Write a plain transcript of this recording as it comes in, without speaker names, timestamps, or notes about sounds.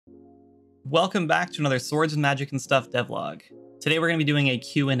Welcome back to another Swords and Magic and Stuff Devlog. Today we're going to be doing a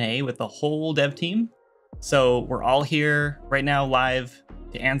Q&A with the whole dev team. So we're all here right now live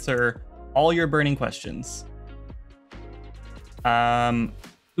to answer all your burning questions.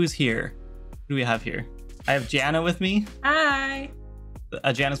 Who's here? Who do we have here? I have Jana with me. Hi.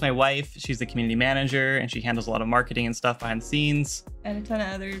 Jana's my wife. She's the community manager and she handles a lot of marketing and stuff behind the scenes. And a ton of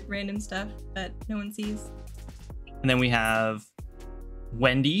other random stuff that no one sees. And then we have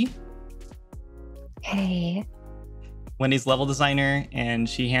Wendy. Hey. Wendy's level designer, and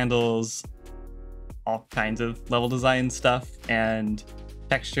she handles all kinds of level design stuff and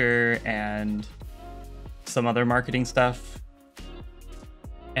texture and some other marketing stuff.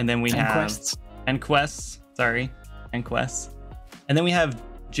 And then we have quests. And quests. And then we have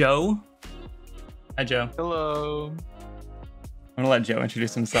Joe. Hi, Joe. Hello. I'm gonna let Joe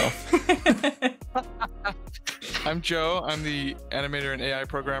introduce himself. I'm Joe. I'm the animator and AI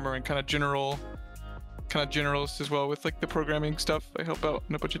programmer and kind of generalist as well with like the programming stuff. I help out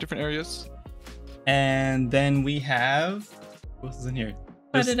in a bunch of different areas. And then we have, who else is in here?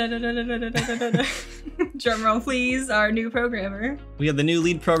 Drum roll, please. Our new programmer. We have the new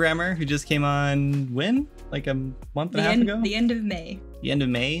lead programmer who just came on when? Like a month and a half ago? The end of May. The end of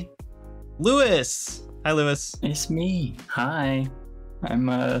May. Lewis. Hi, Lewis. It's me. Hi. I'm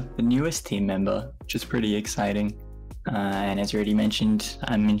the newest team member, which is pretty exciting. And as already mentioned,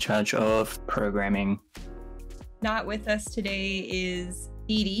 I'm in charge of programming. Not with us today is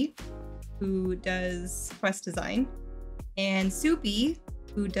Edie, who does quest design, and Soupy,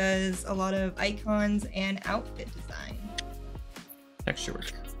 who does a lot of icons and outfit design. Texture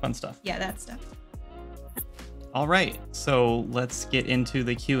work. Fun stuff. Yeah, that stuff. All right, so let's get into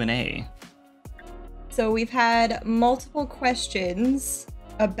the Q&A. So we've had multiple questions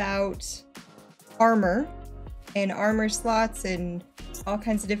about armor and armor slots and all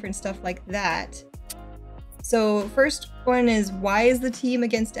kinds of different stuff like that. So first one is, why is the team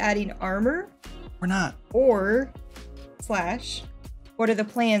against adding armor? We're not. Or slash, what are the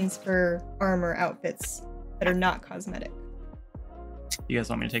plans for armor outfits that are not cosmetic? You guys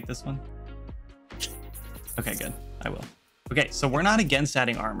want me to take this one? Okay, good. I will. Okay, so we're not against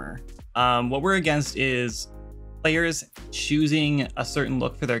adding armor. What we're against is players choosing a certain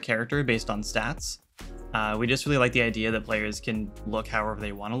look for their character based on stats. We just really like the idea that players can look however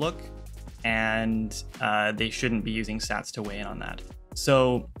they want to look, and they shouldn't be using stats to weigh in on that.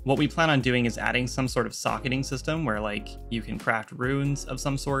 So what we plan on doing is adding some sort of socketing system where like you can craft runes of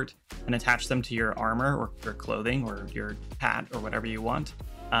some sort and attach them to your armor or your clothing or your hat or whatever you want,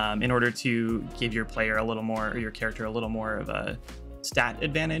 in order to give your player a little more, or your character a little more of a stat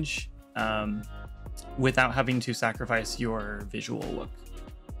advantage, without having to sacrifice your visual look.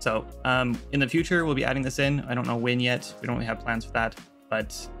 So in the future, we'll be adding this in. I don't know when yet. We don't really have plans for that,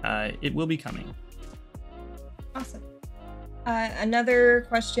 but it will be coming. Awesome. Another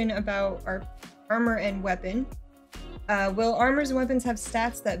question about our armor and weapon. Will armors and weapons have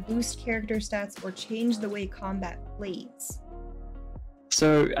stats that boost character stats or change the way combat plays?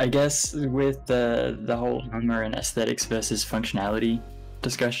 So I guess with the whole armor and aesthetics versus functionality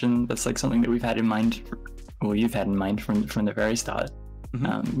discussion, that's like something that we've had in mind, well, you've had in mind from the very start.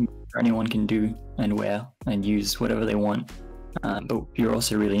 Mm-hmm. Anyone can do and wear and use whatever they want, but you're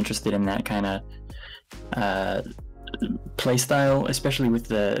also really interested in that kind of play style, especially with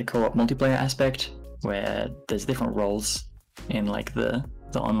the co-op multiplayer aspect, where there's different roles in like the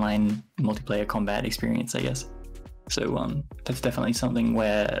online multiplayer combat experience, I guess. So that's definitely something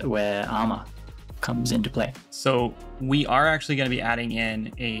where armor comes into play. So we are actually going to be adding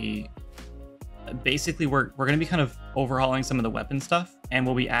in basically we're going to be kind of overhauling some of the weapon stuff, and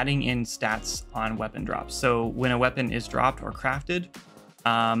we'll be adding in stats on weapon drops. So when a weapon is dropped or crafted,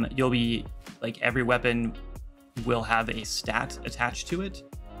 you'll be like, every weapon will have a stat attached to it.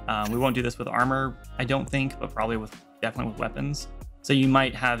 We won't do this with armor, I don't think, but probably definitely with weapons. So you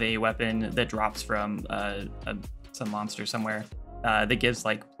might have a weapon that drops from some monster somewhere that gives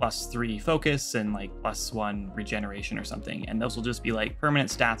like +3 focus and like +1 regeneration or something, and those will just be like permanent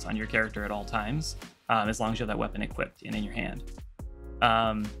stats on your character at all times, as long as you have that weapon equipped and in your hand.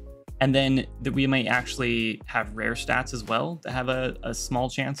 And then we might actually have rare stats as well that have a small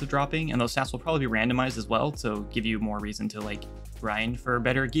chance of dropping, and those stats will probably be randomized as well, so give you more reason to like grind for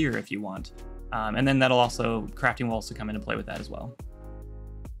better gear if you want. And then crafting will also come into play with that as well.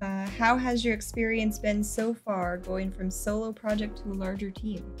 How has your experience been so far going from solo project to a larger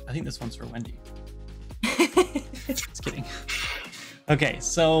team? I think this one's for Wendy. Just kidding. Okay,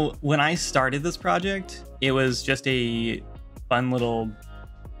 so when I started this project, it was just a fun little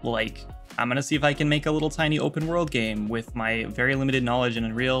like I'm gonna see if I can make a little tiny open world game with my very limited knowledge in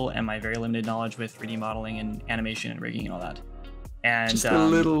Unreal and my very limited knowledge with 3D modeling and animation and rigging and all that. And just a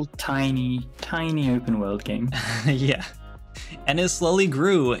little tiny open world game. yeah. And it slowly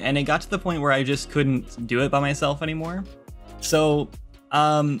grew, and it got to the point where I just couldn't do it by myself anymore. So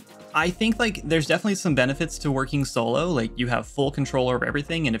I think like there's definitely some benefits to working solo. Like you have full control over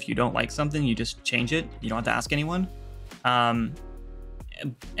everything, and if you don't like something, you just change it. You don't have to ask anyone. And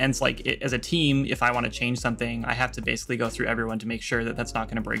it's like as a team, if I want to change something, I have to basically go through everyone to make sure that that's not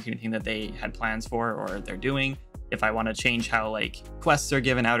going to break anything that they had plans for or they're doing. If I want to change how like quests are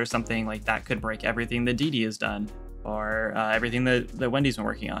given out or something, like that could break everything that Dee Dee has done or everything that Wendy's been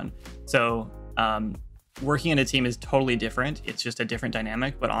working on. So working in a team is totally different. It's just a different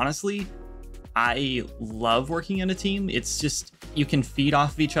dynamic. But honestly, I love working in a team. It's just, you can feed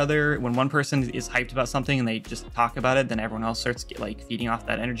off of each other. When one person is hyped about something and they just talk about it, then everyone else starts like feeding off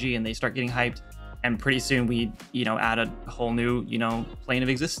that energy and they start getting hyped. And pretty soon we, add a whole new, plane of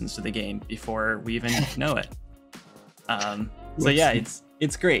existence to the game before we even know it. So yeah,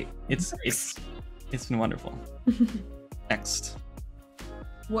 it's great. It's been wonderful. Next.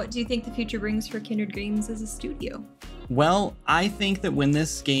 What do you think the future brings for Kindred Games as a studio? Well, I think that when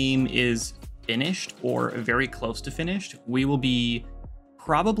this game is finished or very close to finished, we will be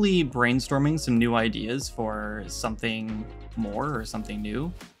probably brainstorming some new ideas for something more or something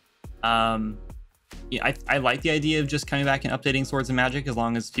new. Yeah, I like the idea of just coming back and updating Swords and Magic as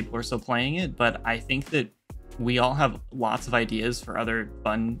long as people are still playing it, but I think that we all have lots of ideas for other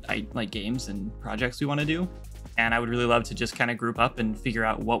fun like games and projects we want to do. And I would really love to just kind of group up and figure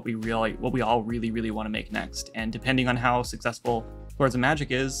out what we all really want to make next. And depending on how successful Swords and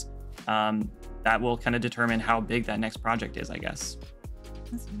Magic is, that will kind of determine how big that next project is, I guess.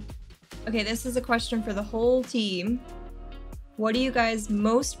 Awesome. Okay, this is a question for the whole team. What are you guys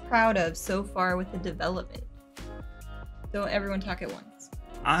most proud of so far with the development? Don't everyone talk at once.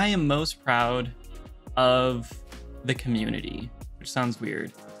 I am most proud of the community, which sounds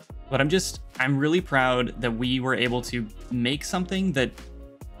weird. But I'm really proud that we were able to make something that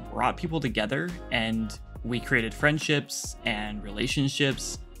brought people together, and we created friendships and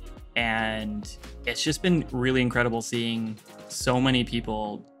relationships, and it's just been really incredible seeing so many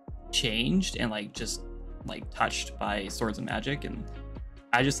people changed and just touched by Swords and Magic. And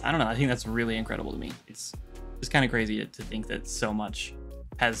I don't know, I think that's really incredible to me. It's just kind of crazy to think that so much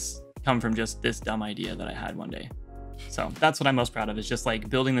has come from just this dumb idea that I had one day. So that's what I'm most proud of, is just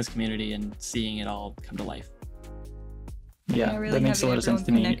building this community and seeing it all come to life. Yeah, really that makes a lot of sense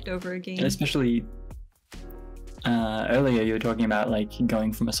to me. Over a game. And especially earlier you were talking about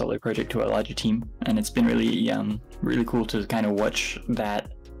going from a solo project to a larger team, and it's been really cool to kind of watch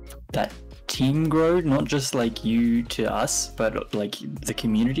that team grow, not just you to us, but the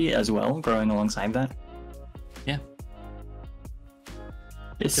community as well growing alongside that. Yeah,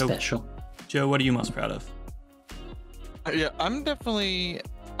 it's special. Joe, what are you most proud of? Yeah, I'm definitely,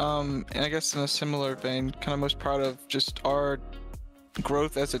 and I guess in a similar vein, kind of most proud of just our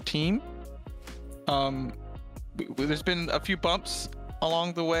growth as a team. There's been a few bumps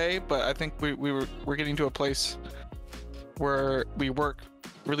along the way, but I think we're getting to a place where we work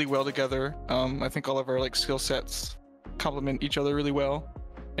really well together. I think all of our skill sets complement each other really well,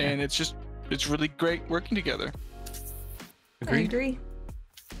 and it's really great working together. I agree.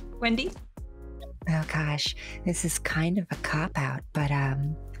 Wendy? Oh gosh, this is kind of a cop-out, but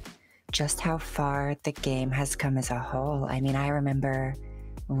just how far the game has come as a whole. I mean, I remember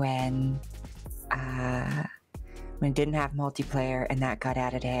when it didn't have multiplayer and that got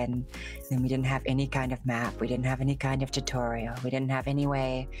added in, then we didn't have any kind of map, we didn't have any kind of tutorial, we didn't have any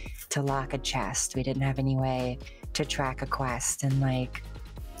way to lock a chest, we didn't have any way to track a quest, and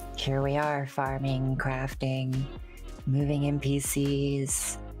here we are farming, crafting, moving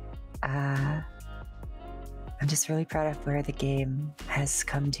NPCs. I'm just really proud of where the game has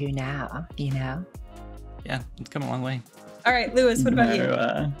come to now, Yeah, it's come a long way. All right, Lewis, what about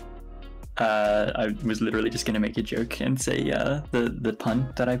you? I was literally just going to make a joke and say the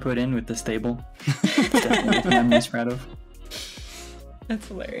pun that I put in with the stable. Definitely what I'm most proud of. That's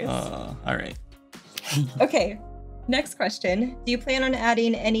hilarious. All right. Okay, next question. Do you plan on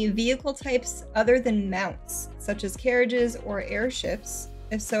adding any vehicle types other than mounts, such as carriages or airships?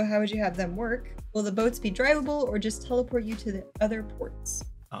 If so, how would you have them work? Will the boats be drivable or just teleport you to the other ports?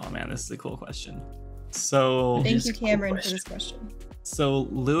 Oh man, this is a cool question. So thank you, Cameron, for this question. So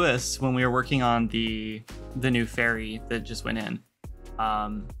Lewis, when we were working on the new ferry that just went in,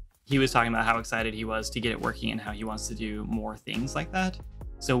 he was talking about how excited he was to get it working and how he wants to do more things like that.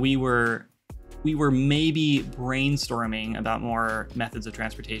 So we were we were maybe brainstorming about more methods of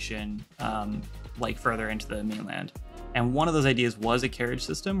transportation, like further into the mainland. And one of those ideas was a carriage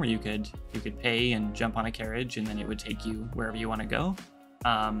system where you could pay and jump on a carriage and then it would take you wherever you want to go.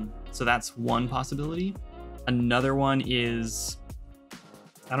 So that's one possibility. Another one is,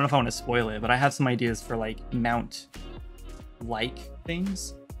 I don't know if I want to spoil it, but I have some ideas for like mount-like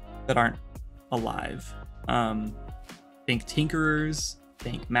things that aren't alive. Think tinkerers,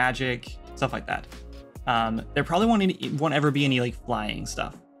 think magic, stuff like that. There probably won't ever be any like flying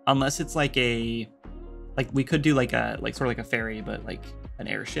stuff unless it's like we could do like sort of like a ferry, but like an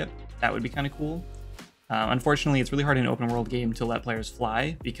airship. That would be kind of cool. Unfortunately, it's really hard in an open world game to let players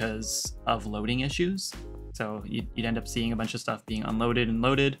fly because of loading issues. So you'd end up seeing a bunch of stuff being unloaded and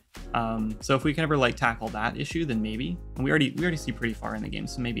loaded. So if we can ever like tackle that issue, then maybe. And we already see pretty far in the game,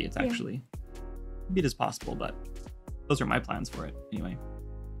 so maybe it's actually maybe it is possible. But those are my plans for it anyway.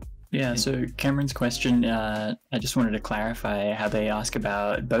 Yeah, so Cameron's question, I just wanted to clarify how they ask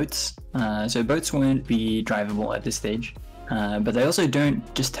about boats. So boats won't be drivable at this stage, but they also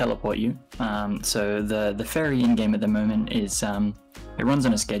don't just teleport you. So the ferry in-game at the moment is, it runs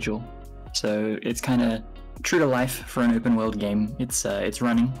on a schedule. So it's kind of true to life for an open world game. It's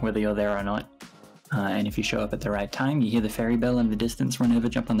running whether you're there or not. And if you show up at the right time, you hear the ferry bell in the distance, run over,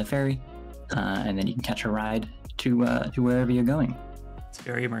 jump on the ferry, and then you can catch a ride to wherever you're going. It's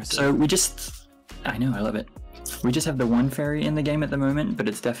very immersive. So I know, I love it. We just have the one ferry in the game at the moment, but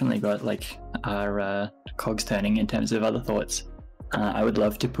it's definitely got like our cogs turning in terms of other thoughts. I would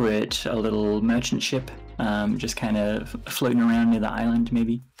love to put a little merchant ship just kind of floating around near the island,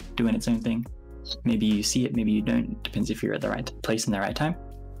 maybe doing its own thing. Maybe you see it, maybe you don't. Depends if you're at the right place in the right time.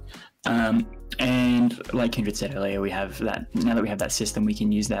 And like Kindred said earlier, we have that. Now that we have that system, we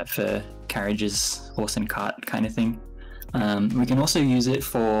can use that for carriages, horse and cart kind of thing. We can also use it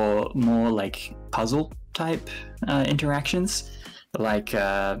for more like puzzle type interactions, like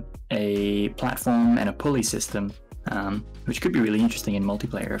a platform and a pulley system, which could be really interesting in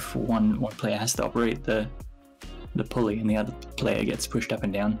multiplayer if one player has to operate the pulley and the other player gets pushed up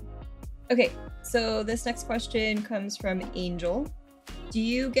and down. Okay, so this next question comes from Angel. Do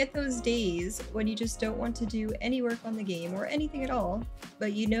you get those days when you just don't want to do any work on the game or anything at all,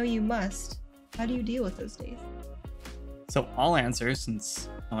 but you know you must? How do you deal with those days? So I'll answer since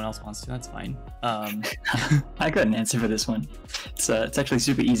no one else wants to. That's fine. I got an answer for this one. It's actually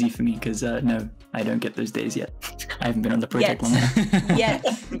super easy for me because no, I don't get those days yet. I haven't been on the project long enough. Yet.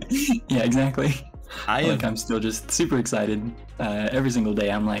 Yeah, exactly. I'm still just super excited. Every single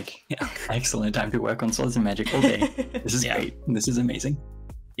day I'm like, yeah, excellent, time to work on Swords and Magic all day. This is great. This is amazing.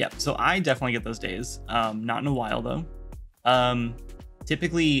 Yep. So I definitely get those days. Not in a while though.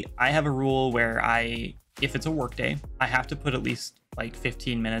 Typically I have a rule where if it's a work day, I have to put at least like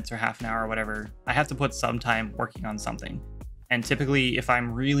 15 minutes or half an hour or whatever. I have to put some time working on something. And typically if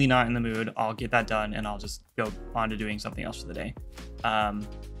I'm really not in the mood, I'll get that done and I'll just go on to doing something else for the day.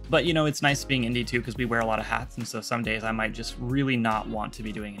 But you know, it's nice being indie too, because we wear a lot of hats. And so some days I might just really not want to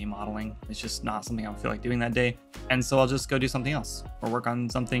be doing any modeling. It's just not something I feel like doing that day. And so I'll just go do something else or work on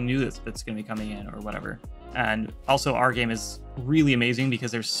something new that's going to be coming in or whatever. And also our game is really amazing because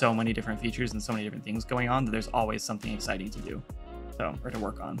there's so many different features and so many different things going on that there's always something exciting to do, or to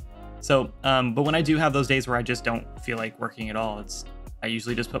work on. So, but when I do have those days where I just don't feel like working at all, I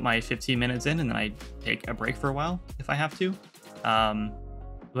usually just put my 15 minutes in and then I take a break for a while if I have to.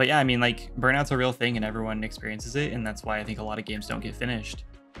 But yeah, I mean, like burnout's a real thing and everyone experiences it. And that's why I think a lot of games don't get finished.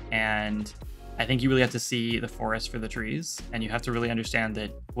 And I think you really have to see the forest for the trees, and you have to really understand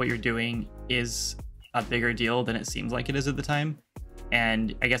that what you're doing is a bigger deal than it seems like it is at the time.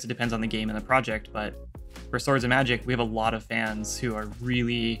 And I guess it depends on the game and the project, but for Swords and Magic, we have a lot of fans who are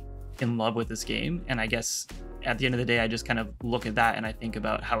really in love with this game. And I guess at the end of the day, I just kind of look at that and I think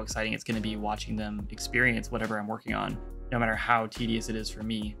about how exciting it's going to be watching them experience whatever I'm working on, no matter how tedious it is for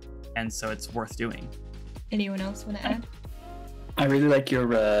me. And so it's worth doing. Anyone else want to add? I really like your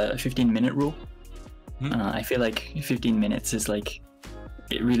 15-minute rule. I feel like 15 minutes is like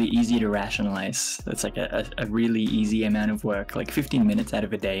really easy to rationalize. It's like a really easy amount of work, like 15 minutes out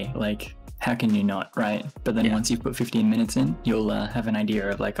of a day. Like, how can you not, right? But then once you've put 15 minutes in, you'll have an idea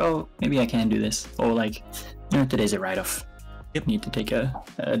of like, oh, maybe I can do this. Or like, you know, today's a write-off. Need to take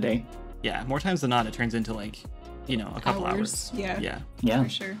a day. Yeah, more times than not, it turns into like, you know, a couple hours. Yeah, for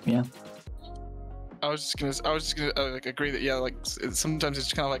sure. Yeah. I was just gonna like agree that like sometimes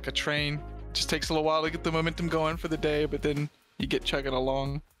it's kind of like a train. It just takes a little while to get the momentum going for the day, but then you get chugging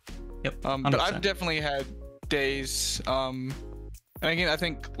along. Yep. But I've definitely had days. And again, I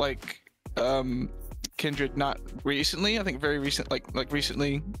think like Kindred not recently. I think very recent, like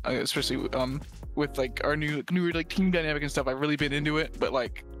recently, especially with like our newer like team dynamic and stuff. I've really been into it, but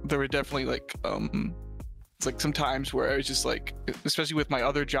like there were definitely like it's like some times where I was just like, especially with my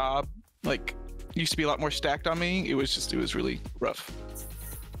other job, like used to be a lot more stacked on me. It was really rough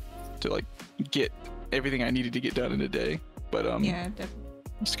to like get everything I needed to get done in a day. But Yeah, definitely.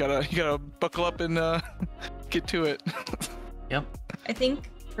 just you gotta buckle up and get to it. Yep. I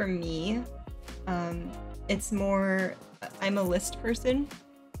think for me, it's more, I'm a list person.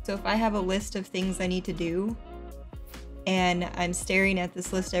 So if I have a list of things I need to do and I'm staring at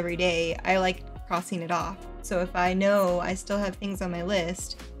this list every day, I like crossing it off. So if I know I still have things on my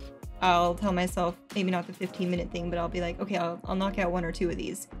list, I'll tell myself, maybe not the 15-minute thing, but I'll be like, okay, I'll knock out 1 or 2 of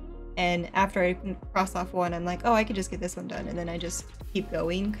these. And after I cross off one, I'm like, oh, I could just get this one done. And then I just keep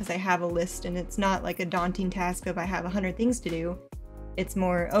going because I have a list, and it's not like a daunting task of I have 100 things to do. It's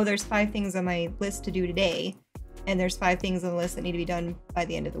more, oh, there's 5 things on my list to do today, and there's 5 things on the list that need to be done by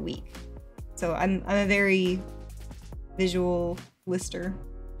the end of the week. So I'm a very visual lister.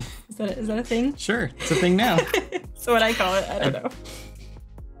 Is that a thing? Sure, it's a thing now. That's what I call it. I don't know.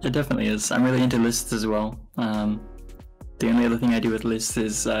 It definitely is. I'm really into lists as well. The only other thing I do with lists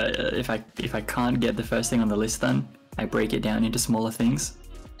is if I can't get the first thing on the list done, I break it down into smaller things.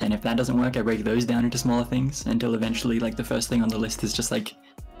 And if that doesn't work, I break those down into smaller things until eventually like the first thing on the list is just like,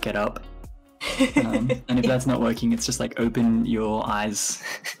 get up. And if that's not working, it's just like, open your eyes.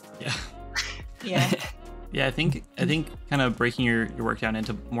 Yeah. Yeah. Yeah, I think kind of breaking your work down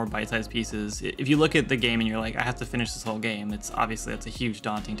into more bite-sized pieces. If you look at the game and you're like, I have to finish this whole game, it's obviously that's a huge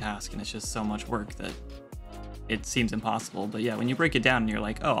daunting task, and it's just so much work that it seems impossible. But yeah, when you break it down and you're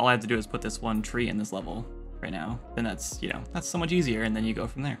like, oh, all I have to do is put this one tree in this level right now, then that's so much easier, and then you go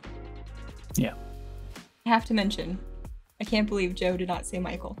from there. Yeah. I have to mention, I can't believe Joe did not say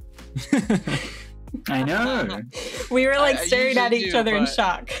Michael. I know. We were like I staring at usually each do, other in but-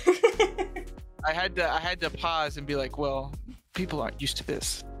 shock. I had to pause and be like, well, people aren't used to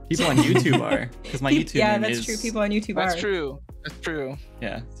this. People on YouTube are, because my YouTube Yeah, name that's is... true. People on YouTube That's are. true. That's true.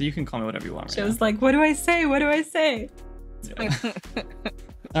 Yeah, so you can call me whatever you want right Joe's like, what do I say? What do I say? now. Yeah.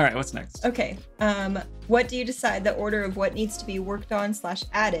 All right, what's next? Okay. What do you decide the order of what needs to be worked on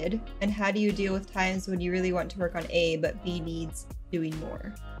 / added, and how do you deal with times when you really want to work on A but B needs doing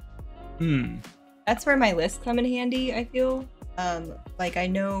more? That's where my lists come in handy, I feel. Like I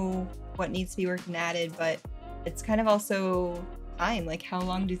know what needs to be worked and added, but it's kind of also time. Like, how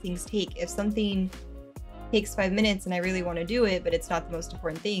long do things take? If something takes 5 minutes and I really want to do it, but it's not the most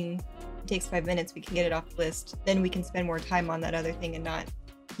important thing, it takes 5 minutes, we can get it off the list, then we can spend more time on that other thing and not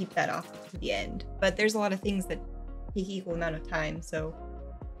keep that off to the end. But there's a lot of things that take equal amount of time, so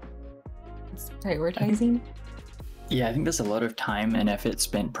it's prioritizing. Yeah, I think there's a lot of time and effort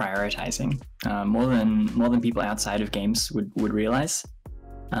spent prioritizing, more than people outside of games would realize.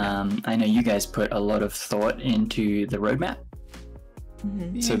 I know you guys put a lot of thought into the roadmap,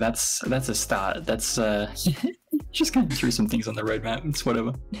 so that's a start. That's just kind of threw some things on the roadmap. It's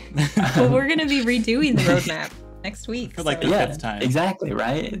whatever. Well, we're gonna be redoing the roadmap next week. For like so- the Yeah, fifth time. exactly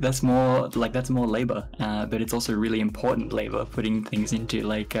right. That's more labor, but it's also really important labor. Putting things into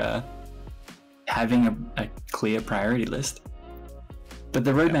like having a clear priority list. But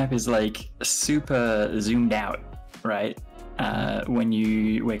the roadmap is like super zoomed out, right? When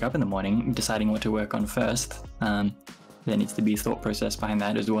you wake up in the morning, deciding what to work on first, there needs to be thought process behind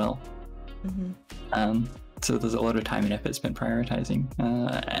that as well. So there's a lot of time and effort spent prioritizing.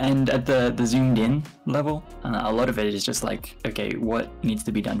 And at the zoomed in level, a lot of it is just like, okay, what needs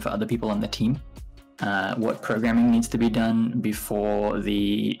to be done for other people on the team? What programming needs to be done before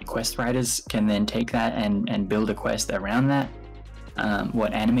the quest writers can then take that and build a quest around that?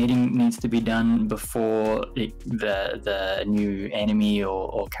 What animating needs to be done before the new enemy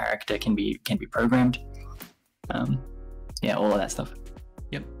or character can be programmed? Yeah, all of that stuff.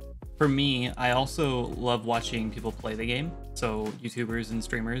 Yep. For me, I also love watching people play the game. So YouTubers and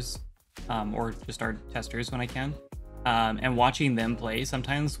streamers, or just our testers when I can. And watching them play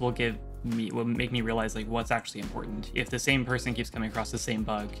sometimes will make me realize like what's actually important. If the same person keeps coming across the same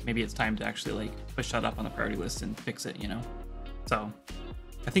bug, maybe it's time to actually like push that up on the priority list and fix it, So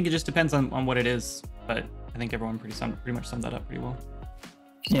I think it just depends on what it is, but I think everyone pretty much summed that up pretty well.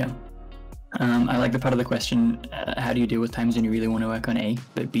 Yeah. I like the part of the question, how do you deal with times when you really want to work on A,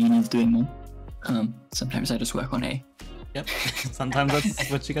 but B needs doing more? Sometimes I just work on A. Yep. Sometimes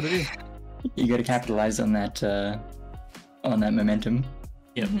that's what you gotta do. You gotta capitalize on that momentum.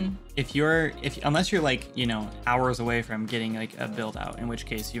 Yep. Unless you're like, hours away from getting like a build out, in which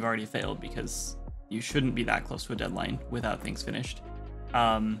case you've already failed because you shouldn't be that close to a deadline without things finished.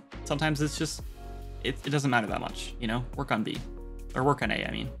 Sometimes it's just it doesn't matter that much, you know. Work on B, or work on A.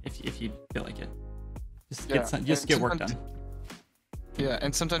 I mean, if you feel like it, just get work done. Yeah,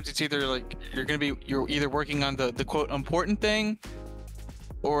 and sometimes it's either like you're either working on the quote important thing,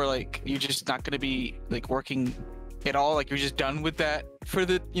 or like you're just not gonna be like working at all. Like you're just done with that for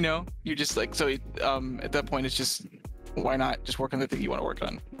the, you know, you're just like, so at that point it's just, why not just work on the thing you want to work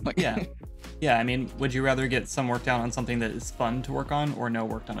on? Like yeah. I mean, would you rather get some work done on something that is fun to work on, or no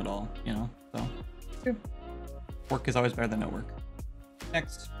work done at all? You know, so True. Work is always better than no work.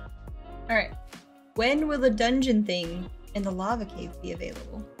 Next. All right. When will the dungeon thing in the lava cave be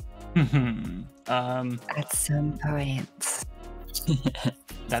available? At some point.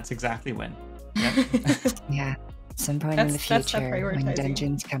 That's exactly when. Yep. Yeah, some point in the That's future when prioritizing.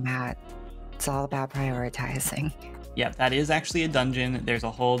 dungeons come out. It's all about prioritizing. Yeah, that is actually a dungeon. There's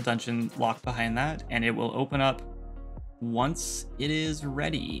a whole dungeon locked behind that, and it will open up once it is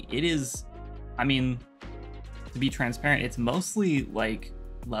ready. It is, I mean, to be transparent, it's mostly like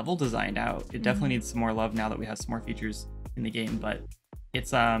level designed out. It definitely needs some more love now that we have some more features in the game, but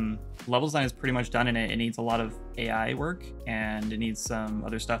it's level design is pretty much done in it. It needs a lot of AI work, and it needs some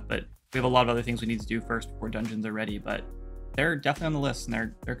other stuff, but we have a lot of other things we need to do first before dungeons are ready, but they're definitely on the list,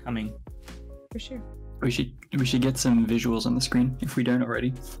 and they're coming. For sure. We should get some visuals on the screen if we don't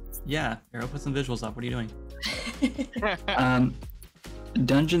already. Yeah, here, I'll put some visuals up. What are you doing?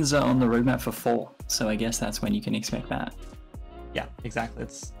 Dungeons are on the roadmap for fall, so I guess that's when you can expect that. Yeah, exactly.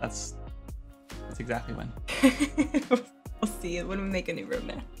 That's exactly when. We'll see it when we make a new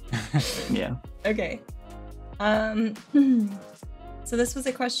roadmap. Yeah. Okay. So this was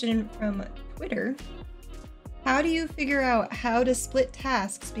a question from Twitter. How do you figure out how to split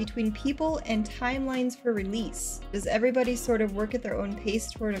tasks between people and timelines for release? Does everybody sort of work at their own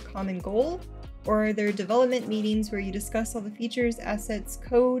pace toward a common goal? Or are there development meetings where you discuss all the features, assets,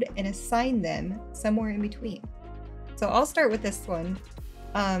 code, and assign them somewhere in between? So I'll start with this one.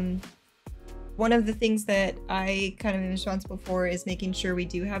 One of the things that I kind of am responsible for is making sure we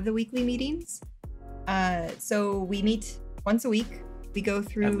do have the weekly meetings. So we meet once a week. We go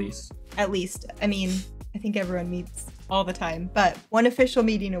through at least. I mean, I think everyone meets all the time, but one official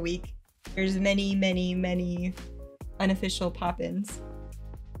meeting a week. There's many unofficial pop-ins.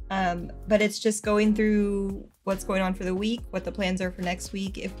 But it's just going through what's going on for the week, what the plans are for next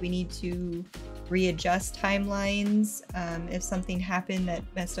week, if we need to readjust timelines, if something happened that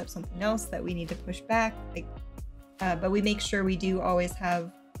messed up something else that we need to push back. But we make sure we do always have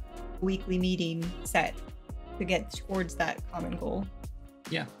a weekly meeting set to get towards that common goal.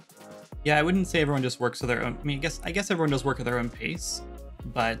 Yeah, I wouldn't say everyone just works at their own. I mean, I guess everyone does work at their own pace,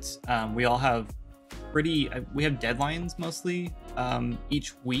 but we all have we have deadlines mostly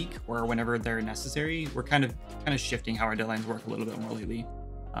each week or whenever they're necessary. We're kind of shifting how our deadlines work a little bit more lately.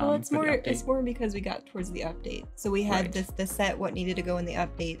 Well, it's more because we got towards the update, so we had the set what needed to go in the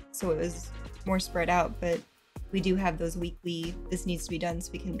update, so it was more spread out. But we do have those weekly. This needs to be done, so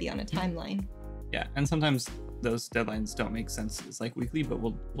we can be on a timeline. Yeah, and sometimes those deadlines don't make sense as like weekly, but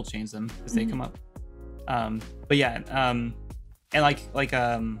we'll change them as they come up. But yeah, and like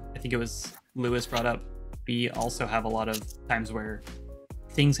I think it was Lewis brought up, we also have a lot of times where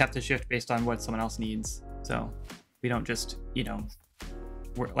things have to shift based on what someone else needs. So we don't just, you know,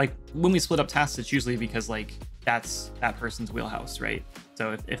 we're like when we split up tasks, it's usually because like that's that person's wheelhouse, right?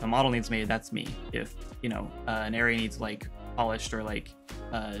 So if a model needs made, that's me. If, you know, an area needs like polished or like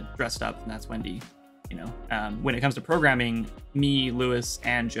dressed up, and that's Wendy. You know, when it comes to programming, me, Lewis,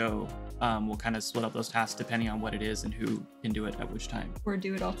 and Joe will kind of split up those tasks depending on what it is and who can do it at which time. Or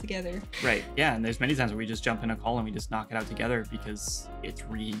do it all together. Right. Yeah, and there's many times where we just jump in a call and we just knock it out together because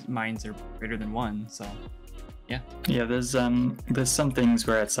minds are greater than one. So, yeah. Yeah, there's some things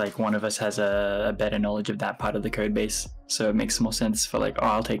where it's like one of us has a better knowledge of that part of the code base, so it makes more sense for like, oh,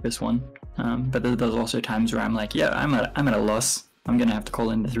 I'll take this one. But there's also times where I'm like, yeah, I'm at a loss. I'm gonna have to call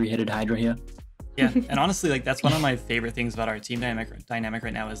in the three-headed Hydra here. Yeah, and honestly, like that's one of my favorite things about our team dynamic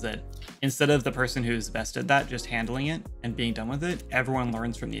right now is that instead of the person who's best at that just handling it and being done with it, everyone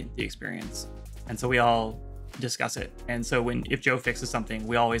learns from the experience, and so we all discuss it. And so if Joe fixes something,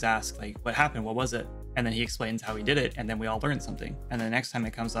 we always ask like, what happened, what was it, and then he explains how he did it, and then we all learn something, and the next time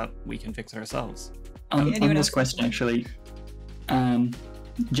it comes up we can fix it ourselves. On this question actually,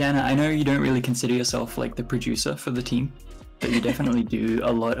 Jana, I know you don't really consider yourself like the producer for the team, but you definitely do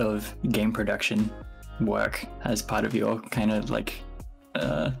a lot of game production work as part of your kind of like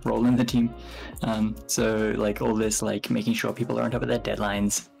role in the team. So like all this, like making sure people are on top of their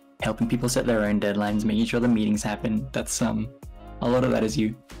deadlines, helping people set their own deadlines, making sure the meetings happen. That's a lot of that is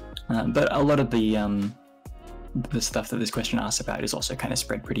you. But a lot of the stuff that this question asks about is also kind of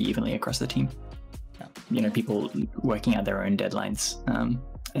spread pretty evenly across the team. you know, people working out their own deadlines,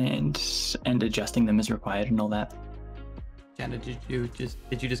 and adjusting them as required and all that. Jana, did you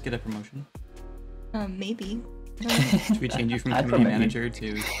just get a promotion? Maybe. Should we change you from community manager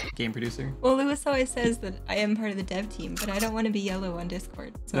to game producer? Well, Lewis always says that I am part of the dev team, but I don't want to be yellow on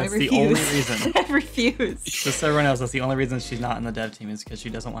Discord, so That's I refuse. the only reason. I refuse. Just so everyone else, that's the only reason she's not in the dev team is because she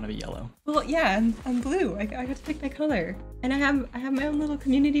doesn't want to be yellow. Well, yeah, I'm blue. I got to pick my color, and I have my own little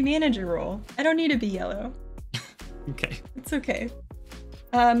community manager role. I don't need to be yellow. Okay. It's okay.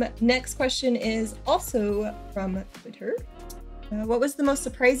 Next question is also from Twitter. What was the most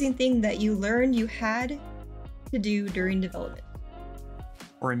surprising thing that you learned you had to do during development?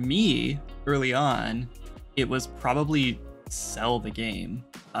 For me, early on, it was probably sell the game,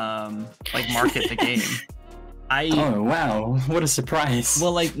 like market the game. Oh wow, what a surprise!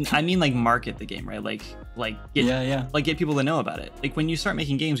 Well, like I mean, like market the game, right? Like get people to know about it. Like when you start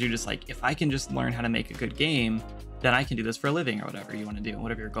making games, you're just like, if I can just learn how to make a good game, then I can do this for a living or whatever you want to do,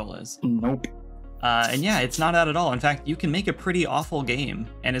 whatever your goal is. Nope. And yeah, it's not that at all. In fact, you can make a pretty awful game,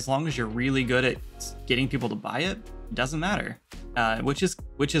 and as long as you're really good at getting people to buy it, it doesn't matter. Which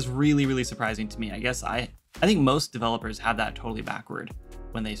is really, really surprising to me. I guess I think most developers have that totally backward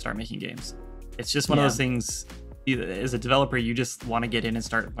when they start making games. It's just one of those things. As a developer, you just want to get in and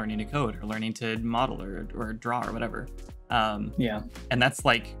start learning to code or learning to model or draw or whatever. And that's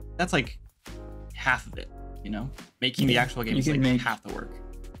like half of it. You know, making the actual game is like half the work.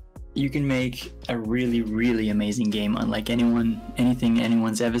 You can make a really, really amazing game unlike anything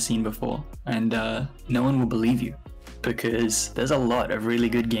anyone's ever seen before, and no one will believe you, because there's a lot of really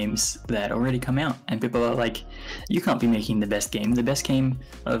good games that already come out, and people are like, you can't be making the best game. The best game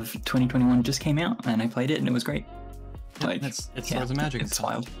of 2021 just came out, and I played it, and it was great. Like, it's Swords of Magic. It's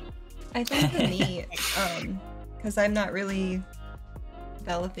wild. I think for me, because I'm not really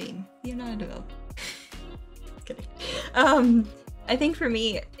developing. You're not a developer. Kidding. I think for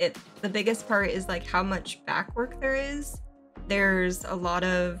me, the biggest part is like how much back work there is. There's a lot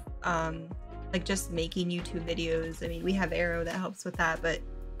of like just making YouTube videos. I mean, we have Arrow that helps with that, but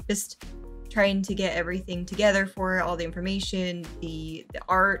just trying to get everything together for it, all the information, the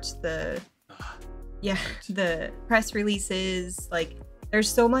art, the press releases. Like, there's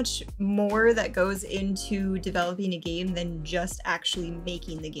so much more that goes into developing a game than just actually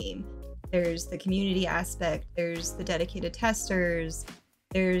making the game. There's the community aspect, there's the dedicated testers,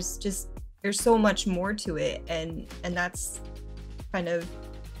 there's so much more to it, and that's kind of,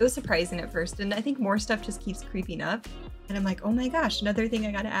 it was surprising at first, and I think more stuff just keeps creeping up, and I'm like, oh my gosh, another thing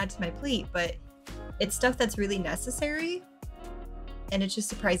I gotta add to my plate, but it's stuff that's really necessary, and it's just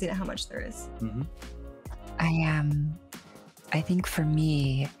surprising at how much there is. Mm-hmm. I think for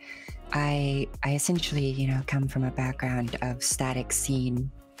me, I essentially, come from a background of static scene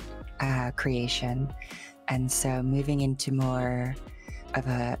creation, and so moving into more of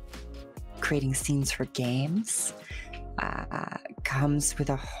a creating scenes for games comes with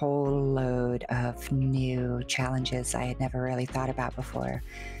a whole load of new challenges I had never really thought about before,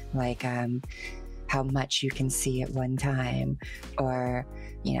 like how much you can see at one time, or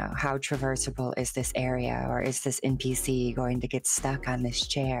how traversable is this area, or is this NPC going to get stuck on this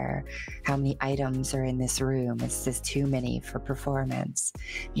chair? How many items are in this room? Is this too many for performance?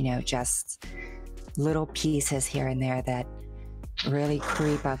 Just little pieces here and there that really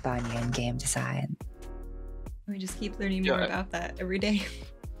creep up on you in game design. We just keep learning more about that every day.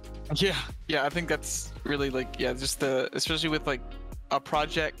 Yeah, I think that's really just especially with like a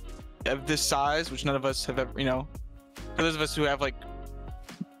project of this size, which none of us have ever, for those of us who have like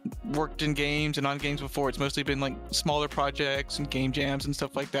worked in games and on games before, it's mostly been like smaller projects and game jams and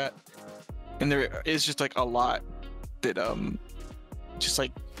stuff like that, and there is just like a lot that just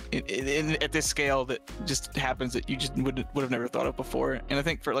like at this scale that just happens that you just would have never thought of before. And I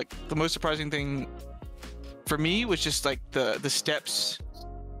think for like the most surprising thing for me was just like the steps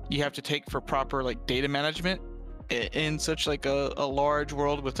you have to take for proper like data management in such like a large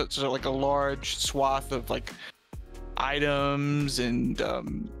world with such like a large swath of like items and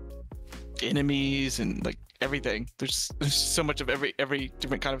enemies and like everything. There's so much of every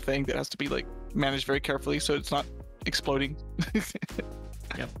different kind of thing that has to be like managed very carefully so it's not exploding.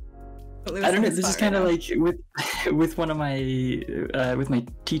 Yep. I don't know. This is kind of like with one of my with my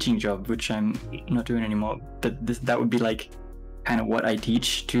teaching job, which I'm not doing anymore. But that would be like kind of what I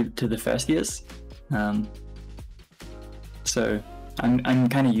teach to the first years. So I'm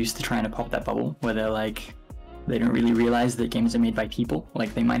kind of used to trying to pop that bubble where they're like, they don't really realize that games are made by people.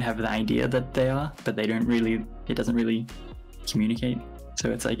 Like they might have the idea that they are, but they don't really. It doesn't really communicate. So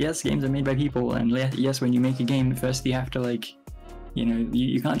it's like, yes, games are made by people, and yes, when you make a game, first you have to like,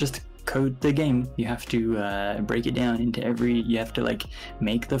 you can't just code the game. You have to break it down into you have to like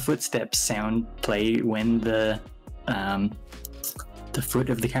make the footsteps sound play when the foot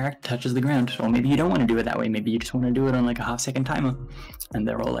of the character touches the ground. Or maybe you don't want to do it that way. Maybe you just want to do it on like a half-second timer. And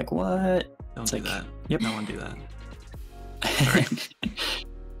they're all like, what? Don't do that. Yep. No one do that.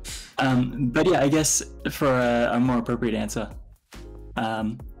 But yeah, I guess for a more appropriate answer,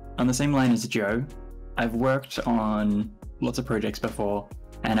 on the same line as Joe, I've worked on lots of projects before,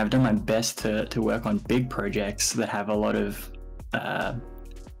 and I've done my best to work on big projects that have a lot of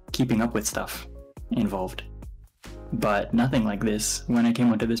keeping up with stuff involved. But nothing like this. When I came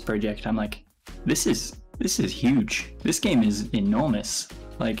onto this project, I'm like, this is huge. This game is enormous.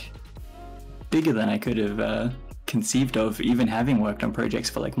 Like, bigger than I could have conceived of, even having worked on projects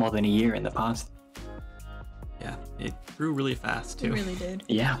for like more than a year in the past. Yeah, it grew really fast too. It really did.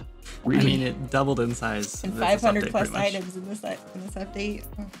 Yeah, really. I mean, it doubled in size. And this 500 update, plus pretty much. items in this update.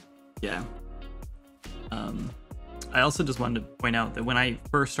 Oh. Yeah. I also just wanted to point out that when I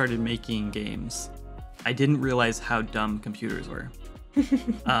first started making games, I didn't realize how dumb computers were.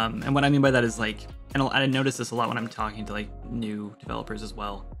 And what I mean by that is like, and I notice this a lot when I'm talking to like new developers as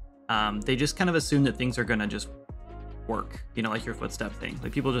well. They just kind of assume that things are gonna just work, you know, like your footstep thing.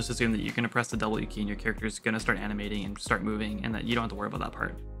 Like people just assume that you're gonna press the W key and your character's gonna start animating and start moving, and that you don't have to worry about that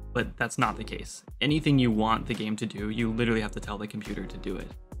part. But that's not the case. Anything you want the game to do, you literally have to tell the computer to do it,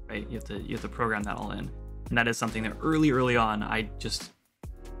 right? You have to program that all in, and that is something that early on I just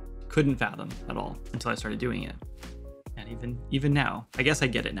couldn't fathom at all until I started doing it. And even now, I guess I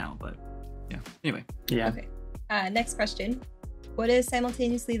get it now, but yeah. Anyway. Yeah. Okay. Next question. What is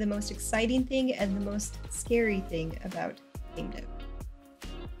simultaneously the most exciting thing and the most scary thing about game dev?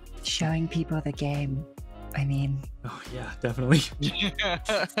 Showing people the game. I mean, Oh yeah, definitely.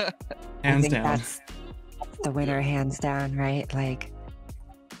 I Hands think down. that's the winner, hands down, right? Like,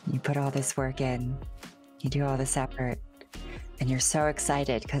 you put all this work in, you do all this effort, and you're so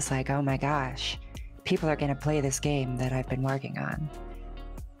excited because, like, oh my gosh, people are going to play this game that I've been working on.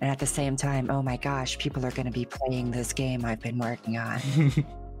 And at the same time, oh my gosh, people are going to be playing this game I've been working on.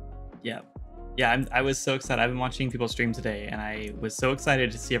 Yeah. I was so excited. I've been watching people stream today, and I was so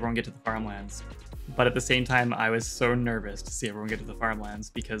excited to see everyone get to the farmlands. But at the same time, I was so nervous to see everyone get to the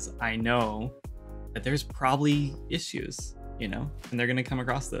farmlands because I know that there's probably issues, you know, and they're going to come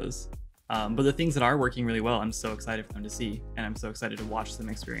across those. But the things that are working really well, I'm so excited for them to see, and I'm so excited to watch them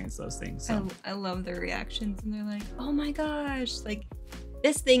experience those things. So. I love their reactions, and they're like, oh my gosh, like,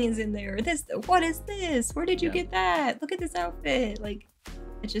 this thing is in there. What is this? Where did you get that? Look at this outfit. Like,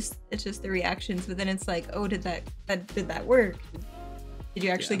 it's just the reactions. But then it's like, oh, did that work? Did you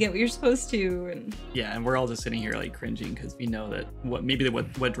actually get what you're supposed to? And yeah, and we're all just sitting here like cringing because we know that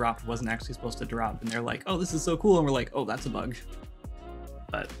what dropped wasn't actually supposed to drop, and they're like, oh, this is so cool, and we're like, oh, that's a bug.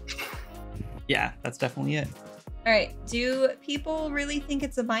 But yeah, that's definitely it. all right, do people really think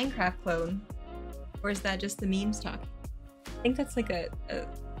it's a Minecraft clone, or is that just the memes talking? I think that's like a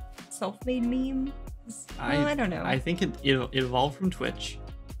self-made meme. Well, I don't know. I think it evolved from Twitch.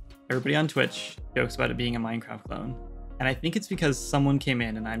 Everybody on Twitch jokes about it being a Minecraft clone, and I think it's because someone came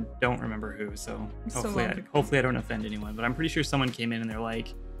in, and I don't remember who. So hopefully I don't offend anyone. But I'm pretty sure someone came in and they're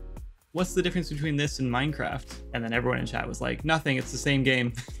like, "What's the difference between this and Minecraft?" And then everyone in chat was like, "Nothing. It's the same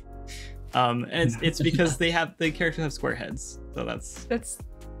game." And it's because the characters have square heads. So that's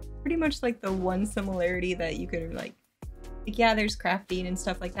pretty much like the one similarity that you could like yeah, there's crafting and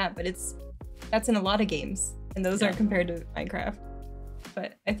stuff like that, but that's in a lot of games, and those aren't compared to Minecraft.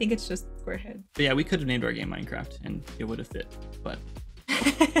 But I think it's just square head. But yeah, we could have named our game Minecraft and it would have fit, but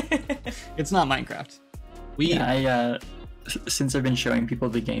it's not Minecraft. Since I've been showing people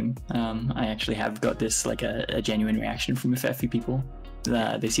the game, I actually have got this like a genuine reaction from a fair few people.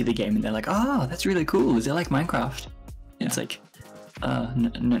 They see the game and they're like, "Oh, that's really cool. Is it like Minecraft?" Yeah. It's like,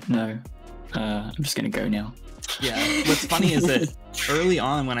 no. I'm just gonna go now. Yeah, what's funny is that early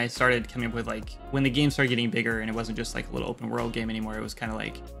on when I started coming up with like, when the game started getting bigger and it wasn't just like a little open world game anymore, it was kind of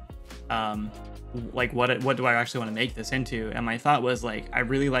like what do I actually want to make this into? And my thought was like, I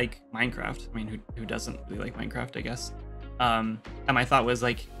really like Minecraft. I mean, who doesn't really like Minecraft, I guess. And my thought was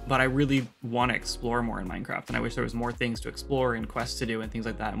like, but I really want to explore more in Minecraft, and I wish there was more things to explore and quests to do and things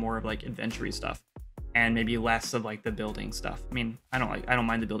like that, more of like adventure-y stuff, and maybe less of like the building stuff. I mean, I don't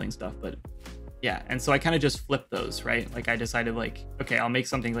mind the building stuff, but yeah. And so I kind of just flipped those, right? Like I decided like, okay, I'll make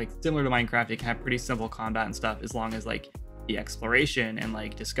something like similar to Minecraft. It can have pretty simple combat and stuff, as long as like the exploration and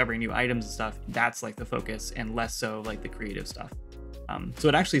like discovering new items and stuff, that's like the focus, and less so like the creative stuff. So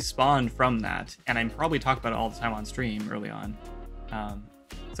it actually spawned from that, and I probably talk about it all the time on stream early on.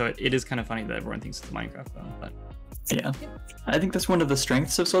 So it is kind of funny that everyone thinks it's a Minecraft phone, but Yeah. I think that's one of the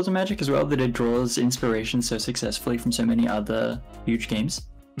strengths of Swords of Magic as well, that it draws inspiration so successfully from so many other huge games.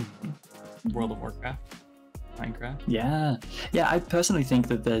 World of Warcraft, Minecraft. Yeah. Yeah, I personally think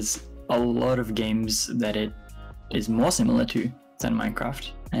that there's a lot of games that it is more similar to than Minecraft.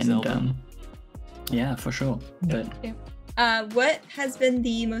 And Zelda. Yeah, for sure. But What has been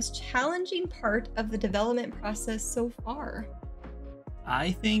the most challenging part of the development process so far?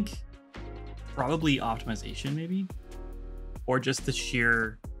 I think probably optimization, maybe, or just the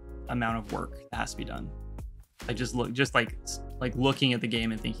sheer amount of work that has to be done. Like just like looking at the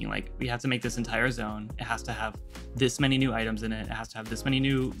game and thinking like, we have to make this entire zone. It has to have this many new items in it. It has to have this many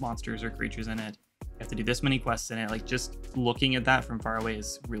new monsters or creatures in it. You have to do this many quests in it. Like just looking at that from far away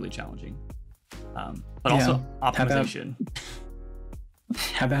is really challenging. But also optimization.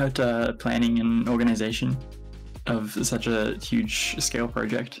 How about planning and organization of such a huge scale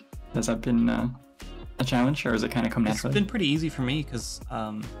project? Has that been a challenge, or has it kind of come naturally? It's been pretty easy for me because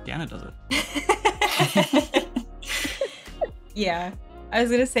Diana does it. Yeah, I was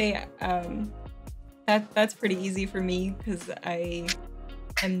gonna say that's pretty easy for me because I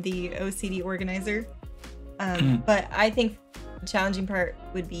am the OCD organizer. But I think the challenging part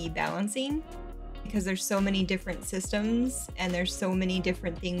would be balancing, because there's so many different systems and there's so many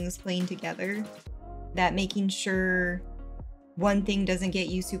different things playing together, that making sure one thing doesn't get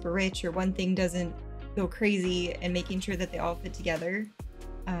you super rich or one thing doesn't go crazy, and making sure that they all fit together.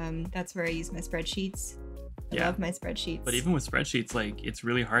 That's where I use my spreadsheets. I love my spreadsheets. But even with spreadsheets, like, it's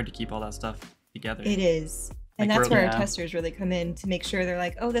really hard to keep all that stuff together. It is. And Like, that's we're- where our testers really come in to make sure. They're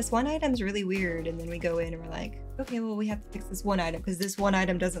like, oh, this one item's really weird. And then we go in and we're like, okay, well, we have to fix this one item because this one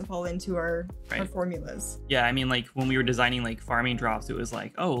item doesn't fall into our formulas. Yeah, I mean, like, when we were designing, like, farming drops, it was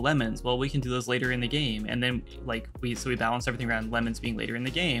like, oh, lemons, well, we can do those later in the game. And then, like, we balanced everything around lemons being later in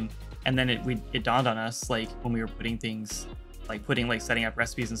the game. And then it dawned on us, like, when we were putting things, like, setting up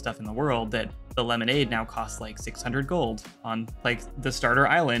recipes and stuff in the world, that the lemonade now costs, like, 600 gold on, like, the starter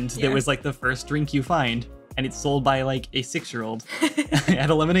island that was, like, the first drink you find. And it's sold by, like, a 6-year-old at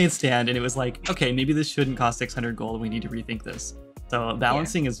a lemonade stand. And it was like, okay, maybe this shouldn't cost 600 gold. We need to rethink this. So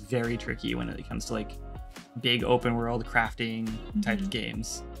balancing is very tricky when it comes to, like, big open world crafting type of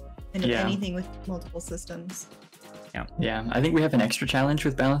games. And anything with multiple systems. Yeah, I think we have an extra challenge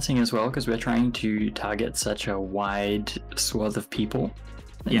with balancing as well, because we're trying to target such a wide swath of people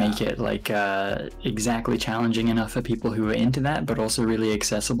and make it, like, exactly challenging enough for people who are into that, but also really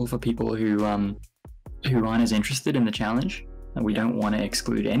accessible for people who aren't as interested in the challenge. And we don't want to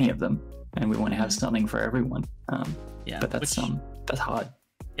exclude any of them, and we want to have something for everyone. But that's hard.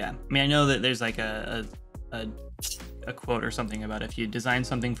 Yeah, I mean, I know that there's, like, a quote or something about if you design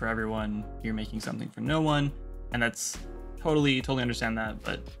something for everyone, you're making something for no one. And that's totally understand that,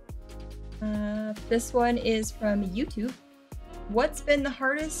 but this one is from YouTube. What's been the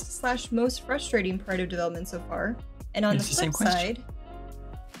hardest / most frustrating part of development so far? And on the flip side,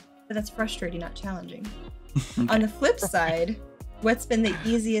 but that's frustrating, not challenging. On the flip side, what's been the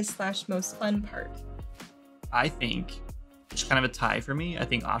easiest / most fun part? I think it's kind of a tie for me. I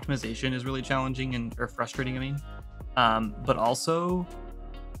think optimization is really challenging or frustrating, I mean. But also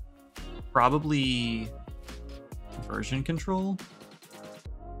probably version control.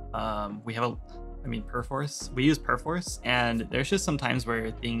 We have Perforce. We use Perforce, and there's just some times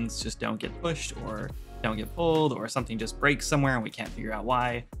where things just don't get pushed or don't get pulled, or something just breaks somewhere and we can't figure out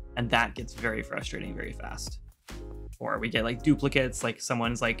why, and that gets very frustrating very fast. Or we get, like, duplicates, like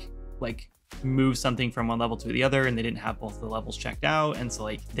someone's like move something from one level to the other and they didn't have both the levels checked out, and so,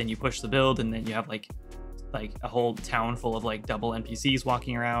 like, then you push the build and then you have like a whole town full of, like, double NPCs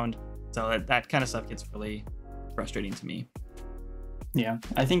walking around. So that kind of stuff gets really frustrating to me. Yeah,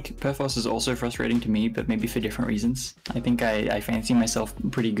 I think Perforce is also frustrating to me, but maybe for different reasons. I think I fancy myself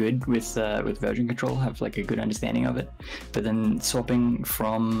pretty good with version control, have, like, a good understanding of it. But then swapping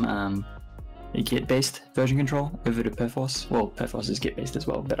from a Git-based version control over to Perforce. Well, Perforce is Git-based as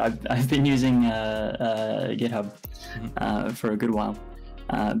well, but I've been using GitHub for a good while.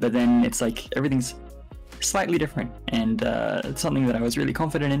 But then it's like everything's slightly different, and something that I was really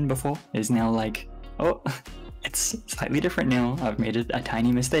confident in before is now like, oh, it's slightly different now. I've made a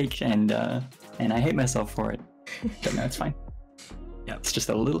tiny mistake, and I hate myself for it. But no, it's fine. Yeah, it's just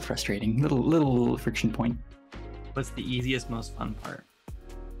a little frustrating, little friction point. What's the easiest, most fun part?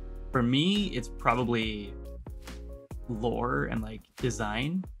 For me, it's probably lore and, like,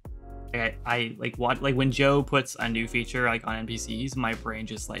 design. I like when Joe puts a new feature, like, on NPCs, my brain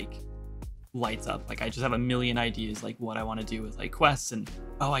just, like, lights up. Like, I just have a million ideas, like, what I want to do with, like, quests, and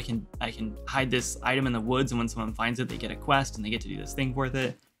oh, I can hide this item in the woods, and when someone finds it, they get a quest and they get to do this thing with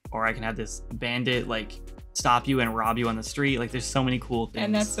it. Or I can have this bandit, like, stop you and rob you on the street. Like there's so many cool things.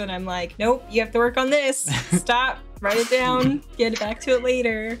 And that's when I'm like, nope, you have to work on this. Stop, write it down, get back to it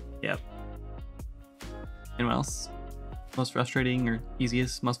later. Yep. And what else? Most frustrating or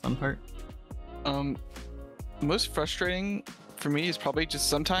easiest, most fun part? Most frustrating for me is probably just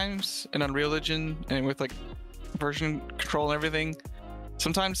sometimes in Unreal Engine and with like version control and everything,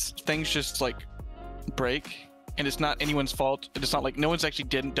 sometimes things just like break and it's not anyone's fault. It's not like no one's actually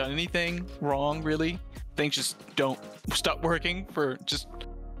done anything wrong really. Things just don't stop working for just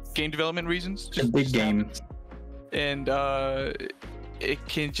game development reasons. Just a big game. And it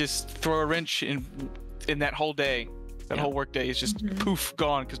can just throw a wrench in that whole day. That whole work day is just poof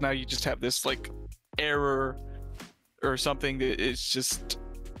gone because now you just have this like error or something that is just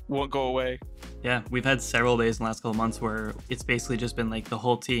won't go away. Yeah, we've had several days in the last couple of months where it's basically just been like the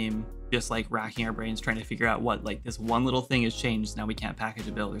whole team just like racking our brains trying to figure out what like this one little thing has changed. Now we can't package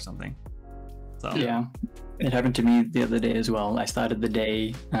a build or something. So yeah, it happened to me the other day as well. I started the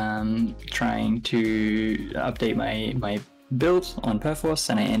day trying to update my build on Perforce,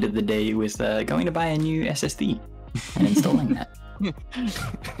 and I ended the day with going to buy a new SSD and installing that.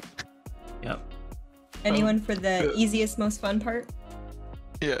 Yep. Anyone for the easiest, most fun part?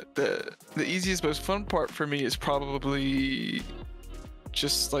 Yeah, the easiest, most fun part for me is probably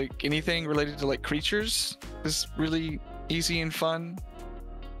just like anything related to like creatures is really easy and fun.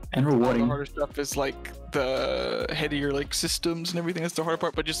 And All rewarding. the harder stuff is like the headier like systems and everything. That's the hard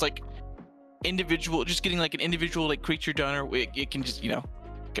part. But just like just getting like an individual like creature done, or it can just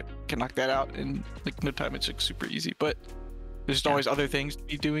can knock that out in like no time. It's like super easy. But there's just always other things to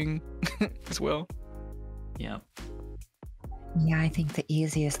be doing as well. Yeah. Yeah, I think the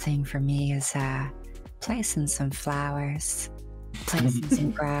easiest thing for me is placing some flowers, placing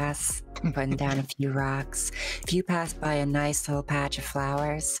some grass, putting down a few rocks. If you pass by a nice little patch of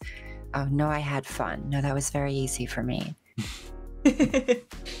flowers, oh no, I had fun. No, that was very easy for me. I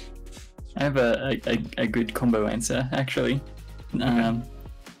have a good combo answer actually.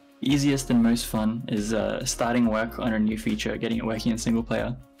 Easiest and most fun is starting work on a new feature, getting it working in single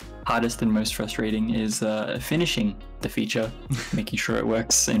player. Hardest and most frustrating is finishing the feature, making sure it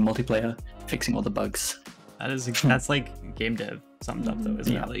works in multiplayer, fixing all the bugs. That's like game dev summed up though,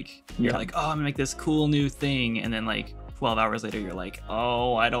 isn't it? Like you're like, oh, I'm gonna make this cool new thing, and then like 12 hours later you're like,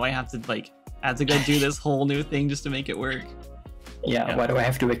 oh, why do I have to go do this whole new thing just to make it work? Yeah, why do I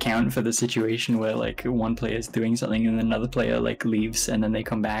have to account for the situation where like one player is doing something and another player like leaves and then they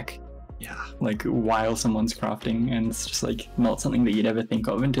come back? Yeah. Like while someone's crafting, and it's just like not something that you'd ever think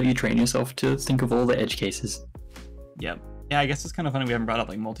of until you train yourself to think of all the edge cases. Yep. Yeah, I guess it's kind of funny we haven't brought up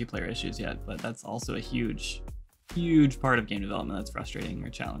like multiplayer issues yet, but that's also a huge part of game development that's frustrating or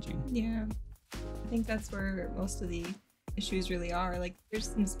challenging. Yeah. I think that's where most of the issues really are. Like there's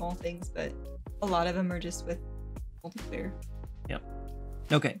some small things, but a lot of them are just with multiplayer. Yep.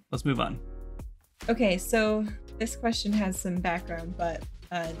 Okay, let's move on. Okay, so this question has some background, but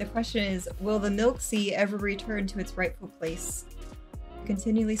the question is, will the milk sea ever return to its rightful place?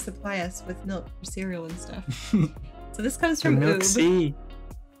 Continually supply us with milk for cereal and stuff. So this comes from Milk Oob. Sea.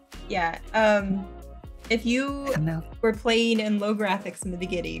 Yeah. If you were playing in low graphics in the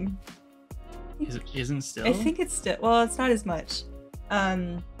beginning, Isn't still? I think it's still, well, it's not as much.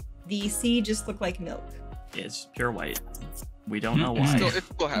 The sea just looked like milk. It's pure white. We don't know why. It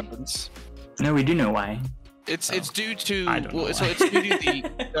still happens. No, we do know why. It's due to I don't know so why. it's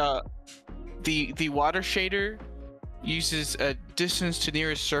due to the water shader uses a distance to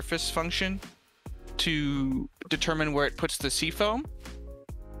nearest surface function to determine where it puts the sea foam,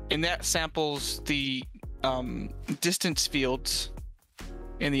 and that samples the distance fields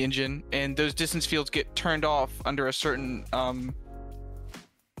in the engine, and those distance fields get turned off under a certain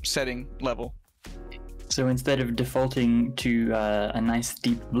setting level. So instead of defaulting to a nice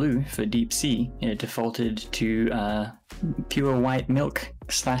deep blue for deep sea, it defaulted to pure white milk /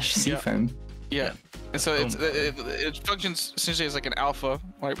 sea foam. Yeah. And so it functions essentially as like an alpha,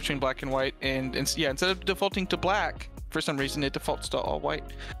 right, between black and white, and yeah, instead of defaulting to black, for some reason it defaults to all white.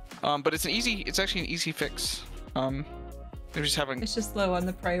 But it's actually an easy fix. They're just having It's just low on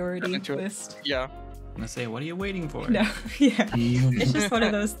the priority into it. list. Yeah. I'm gonna say, what are you waiting for? No, yeah. It's just one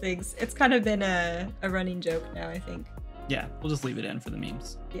of those things. It's kind of been a running joke now, I think. Yeah, we'll just leave it in for the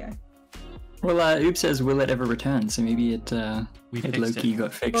memes. Yeah. Well, Oob says, will it ever return? So maybe it fixed low-key it.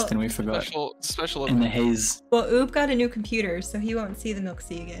 got fixed and we forgot Special in the event. haze. Well, Oob got a new computer, so he won't see the milk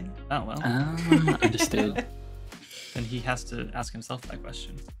sea again. Oh well. Understood. Then he has to ask himself that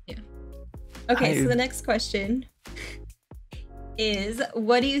question. Okay, Hi, so the Oob. next question is,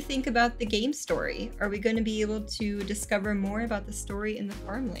 what do you think about the game story? Are we going to be able to discover more about the story in the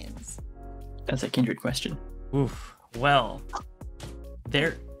farmlands? That's a kindred question. Oof. Well,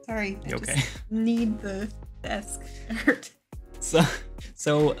 there. Sorry, I Okay. just need the desk. It hurt. So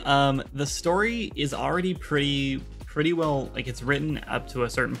the story is already pretty well, like, it's written up to a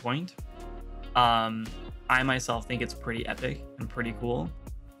certain point. I myself think it's pretty epic and pretty cool.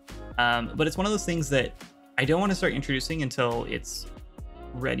 But it's one of those things that I don't want to start introducing until it's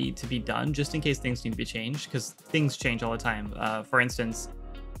ready to be done, just in case things need to be changed, because things change all the time. For instance,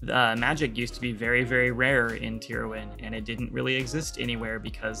 magic used to be very, very rare in Tirowin, and it didn't really exist anywhere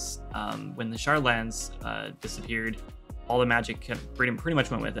because when the Shardlands disappeared, all the magic pretty much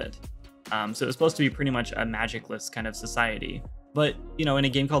went with it. So it was supposed to be pretty much a magicless kind of society. But, you know, in a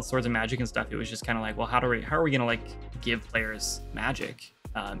game called Swords and Magic and Stuff, it was just kind of like, well, how are we going to, like, give players magic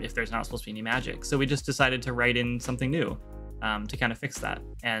if there's not supposed to be any magic? So we just decided to write in something new to kind of fix that.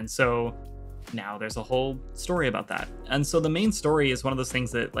 And so now there's a whole story about that. And so the main story is one of those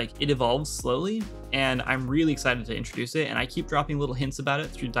things that, like, it evolves slowly, and I'm really excited to introduce it. And I keep dropping little hints about it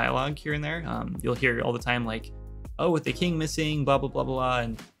through dialogue here and there. You'll hear all the time, like, oh, with the king missing, blah, blah, blah, blah.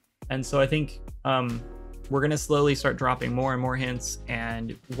 And so I think we're going to slowly start dropping more and more hints.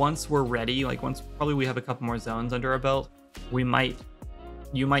 And once we're ready, like once probably we have a couple more zones under our belt, you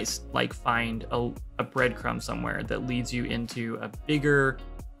might like find a breadcrumb somewhere that leads you into a bigger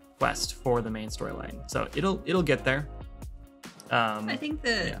quest for the main storyline. So it'll get there. I think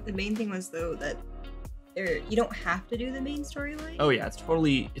the main thing was, though, that you don't have to do the main storyline. Oh yeah, it's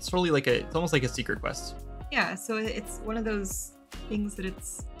totally like it's almost like a secret quest. Yeah, so it's one of those things that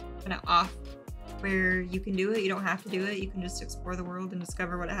it's kind of off, where you can do it, you don't have to do it, you can just explore the world and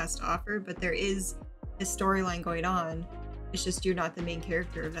discover what it has to offer, but there is a storyline going on. It's just you're not the main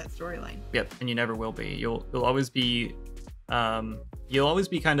character of that storyline. Yep, and you never will be. You'll always be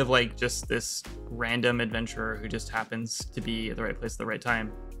kind of like just this random adventurer who just happens to be at the right place at the right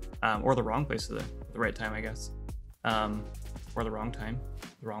time, or the wrong place at the right time, I guess, or the wrong time,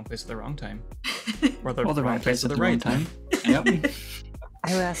 the wrong place at the wrong time, or the wrong place at the right time. Yep.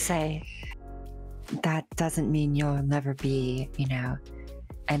 I will say that doesn't mean you'll never be, you know,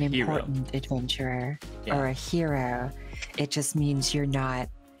 an important adventurer or a hero. It just means you're not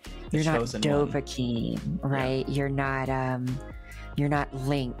Dovahkiin, right? Yeah. You're not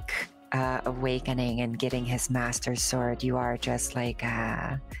Link awakening and getting his master's sword. You are just like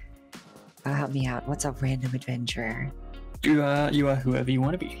help me out. What's a random adventurer? You are whoever you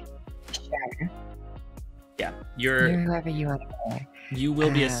want to be. Sure. Yeah, you're whoever you want to be. You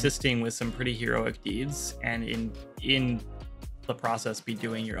will be assisting with some pretty heroic deeds, and in the process be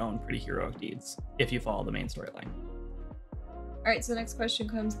doing your own pretty heroic deeds if you follow the main storyline. All right, so the next question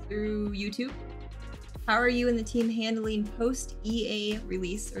comes through YouTube. How are you and the team handling post-EA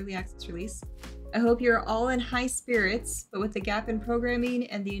release, early access release? I hope you're all in high spirits, but with the gap in programming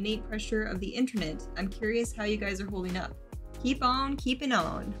and the innate pressure of the internet, I'm curious how you guys are holding up. Keep on keeping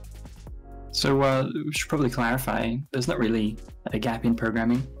on. So we should probably clarify, there's not really a gap in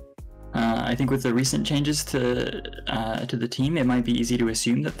programming. I think with the recent changes to the team, it might be easy to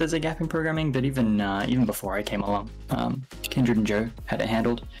assume that there's a gap in programming, but even before I came along, Kindred and Joe had it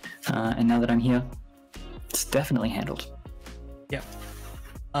handled, and now that I'm here, it's definitely handled. Yeah.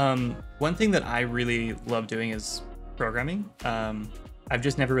 One thing that I really love doing is programming. I've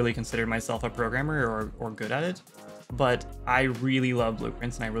just never really considered myself a programmer or good at it, but I really love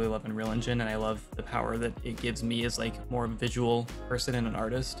blueprints and I really love Unreal Engine, and I love the power that it gives me as like more of a visual person and an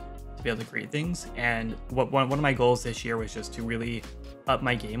artist to be able to create things. And one of my goals this year was just to really up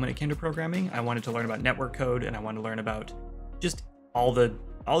my game when it came to programming. I wanted to learn about network code, and I wanted to learn about just all the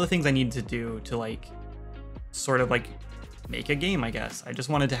things I needed to do to like sort of like make a game, I guess. I just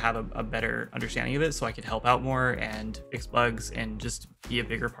wanted to have a better understanding of it so I could help out more and fix bugs and just be a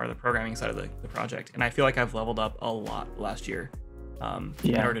bigger part of the programming side of the project. And I feel like I've leveled up a lot last year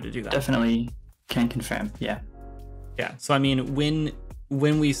in order to do that. Definitely can confirm. Yeah. So I mean, when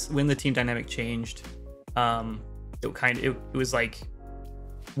the team dynamic changed, it was like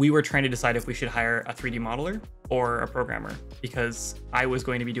we were trying to decide if we should hire a 3D modeler or a programmer, because I was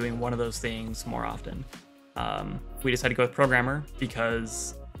going to be doing one of those things more often. We decided to go with programmer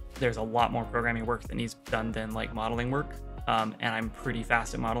because there's a lot more programming work that needs done than like modeling work, and I'm pretty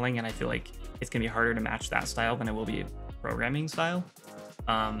fast at modeling, and I feel like it's gonna be harder to match that style than it will be programming style.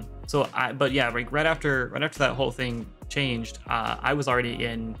 But yeah, like right after that whole thing changed, I was already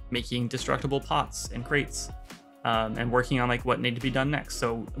in making destructible pots and crates, and working on like what needed to be done next.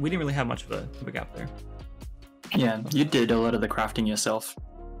 So we didn't really have much of a gap there. Yeah, you did a lot of the crafting yourself.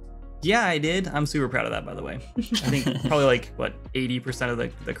 Yeah, I did. I'm super proud of that, by the way. I think probably like, 80% of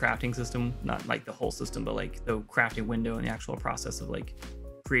the crafting system, not like the whole system, but like the crafting window and the actual process of like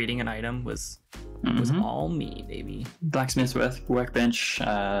creating an item was all me, baby. Blacksmith's workbench,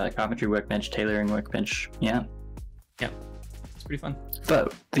 carpentry workbench, tailoring workbench. Yeah. It's pretty fun.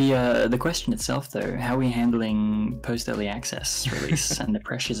 But the question itself, though, how are we handling post-early access release and the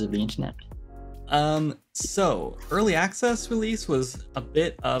pressures of the internet? So early access release was a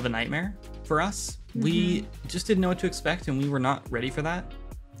bit of a nightmare for us. We just didn't know what to expect, and we were not ready for that.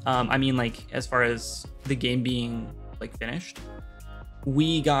 I mean, like, as far as the game being like finished,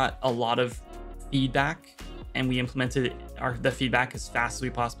 we got a lot of feedback, and we implemented the feedback as fast as we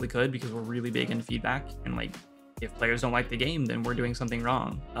possibly could, because we're really big into feedback, and like, if players don't like the game, then we're doing something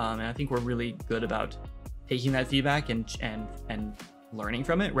wrong. And I think we're really good about taking that feedback and learning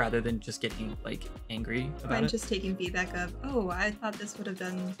from it, rather than just getting like angry about And it. just taking feedback of, oh, I thought this would have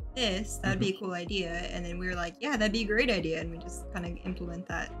done this. That'd be a cool idea. And then we were like, yeah, that'd be a great idea. And we just kind of implement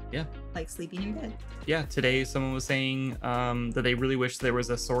that. Yeah. Like sleeping in bed. Yeah, today someone was saying that they really wish there was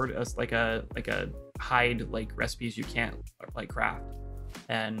a sword, like a hide like recipes you can't like craft.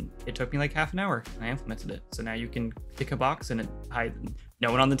 And it took me like half an hour, and I implemented it. So now you can pick a box and it hide.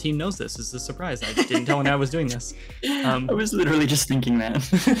 No one on the team knows this. This is a surprise. I didn't tell when I was doing this. I was literally just thinking that.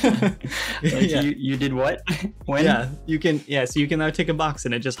 Like, Yeah. you did what? When? Yeah, you can. Yeah, so you can now take a box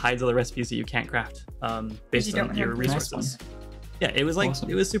and it just hides all the recipes that you can't craft based you don't on your have resources. Yeah, it was like Awesome.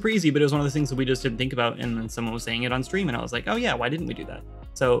 it was super easy, but it was one of the things that we just didn't think about. And then someone was saying it on stream, and I was like, oh yeah, why didn't we do that?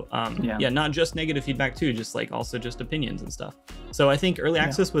 So yeah, not just negative feedback too, just like also just opinions and stuff. So I think early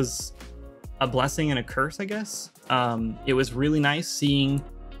access was a blessing and a curse, I guess. It was really nice seeing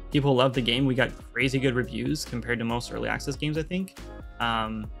people love the game. We got crazy good reviews compared to most early access games, I think.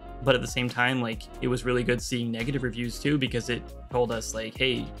 But at the same time, like, it was really good seeing negative reviews too, because it told us like,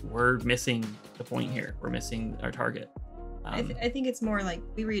 hey, we're missing the point here. We're missing our target. I think it's more like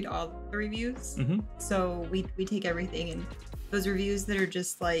we read all the reviews. So we take everything, and those reviews that are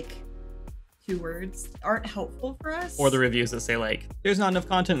just like 2 words aren't helpful for us. Or the reviews that say like, there's not enough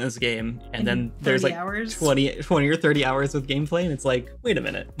content in this game, and then there's 30 like hours. 20 or 30 hours of gameplay, and it's like, wait a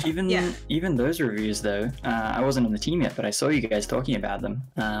minute. Even those reviews, though, I wasn't on the team yet, but I saw you guys talking about them,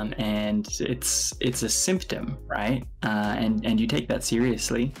 and it's a symptom, right? And you take that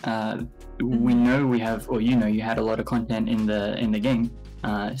seriously. We know we have, or you know, you had a lot of content in the game.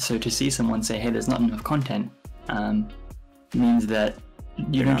 So to see someone say, hey, there's not enough content, means that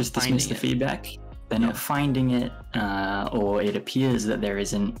you don't just dismiss the feedback. They're not finding it, or it appears that there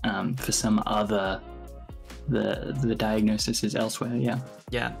isn't for some other. The diagnosis is elsewhere.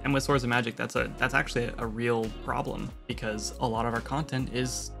 Yeah, And with Swords of Magic, that's actually a real problem, because a lot of our content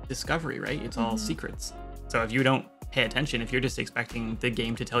is discovery, right? It's all secrets. So if you don't pay attention, if you're just expecting the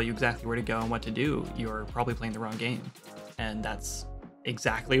game to tell you exactly where to go and what to do, you're probably playing the wrong game. And that's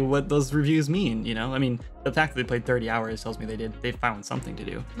exactly what those reviews mean, you know? I mean, the fact that they played 30 hours tells me they found something to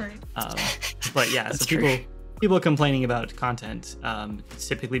do. Right. But yeah, so people complaining about content, it's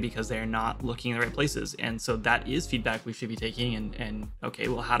typically because they're not looking in the right places. And so that is feedback we should be taking, and okay,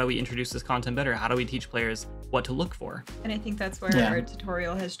 well, how do we introduce this content better? How do we teach players what to look for? And I think that's where our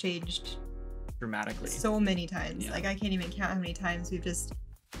tutorial has changed Dramatically. so many times. Like, I can't even count how many times we've just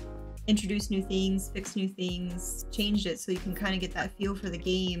introduced new things, fixed new things, changed it so you can kind of get that feel for the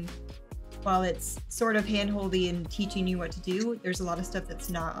game. While it's sort of hand-holdy and teaching you what to do, there's a lot of stuff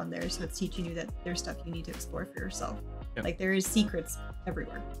that's not on there, so it's teaching you that there's stuff you need to explore for yourself. Yep. Like, there is secrets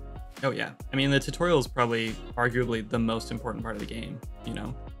everywhere. Oh yeah, I mean, the tutorial is probably arguably the most important part of the game, you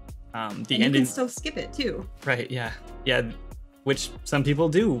know? The and ending... you can still skip it too. Right, yeah. Which some people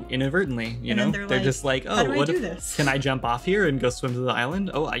do inadvertently, you know? They're like, just like, oh, how do what I do if, this? Can I jump off here and go swim to the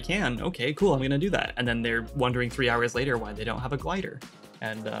island? Oh, I can. Okay, cool, I'm gonna do that. And then they're wondering 3 hours later why they don't have a glider.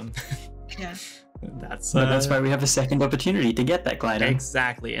 And yeah. That's why we have a second opportunity to get that glider.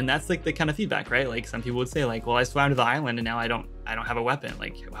 Exactly, and that's like the kind of feedback, right? Like, some people would say like, well, I swam to the island and now I don't have a weapon.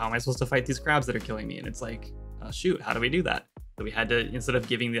 Like, how am I supposed to fight these crabs that are killing me? And it's like, shoot, how do we do that? So we had to, instead of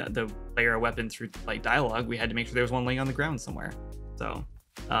giving the player a weapon through like dialogue, we had to make sure there was one laying on the ground somewhere. So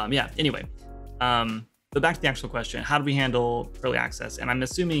yeah, anyway, but back to the actual question, how do we handle early access? And I'm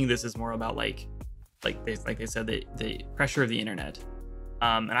assuming this is more about like they said, the pressure of the internet.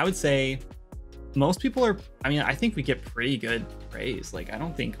 And I would say most people are, I mean, I think we get pretty good praise. Like, I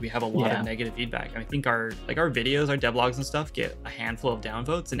don't think we have a lot of negative feedback. I think our videos, our devlogs and stuff get a handful of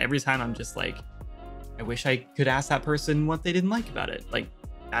downvotes, and every time I'm just like, I wish I could ask that person what they didn't like about it. Like,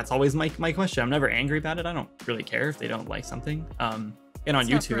 that's always my question. I'm never angry about it. I don't really care if they don't like something. And on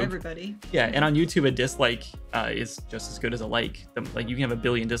YouTube, for everybody. Yeah, and on YouTube, a dislike is just as good as a like. Like, you can have a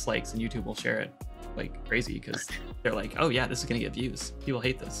billion dislikes and YouTube will share it like crazy, because they're like, oh yeah, this is gonna get views. People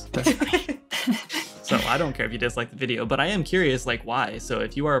hate this. So I don't care if you dislike the video, but I am curious, like, why. So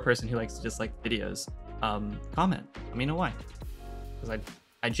if you are a person who likes to dislike videos, comment. Let me know why. Because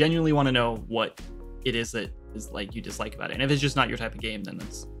I genuinely want to know what it is that is like you dislike about it. And if it's just not your type of game, then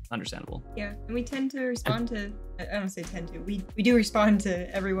that's understandable. Yeah, and we tend to respond to, I don't say tend to, we do respond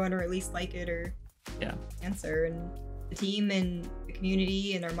to everyone, or at least like it, or answer. And the team and the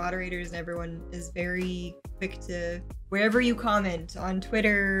community and our moderators and everyone is very quick to, wherever you comment, on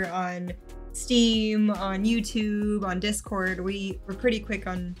Twitter, on Steam, on YouTube, on Discord, we're pretty quick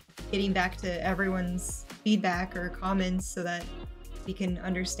on getting back to everyone's feedback or comments so that we can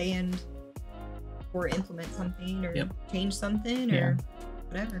understand or implement something or change something or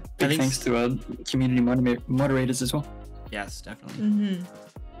whatever. Big thanks to our community moderators as well. Yes, definitely.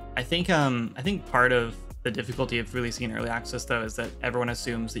 I think part of the difficulty of releasing early access, though, is that everyone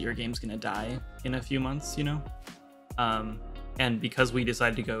assumes that your game's gonna die in a few months, you know. And because we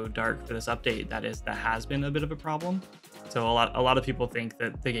decided to go dark for this update, that has been a bit of a problem. So a lot of people think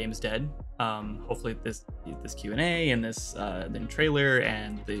that the game's dead. Hopefully this Q&A and this then trailer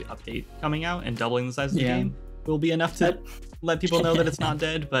and the update coming out and doubling the size of the game will be enough to let people know that it's not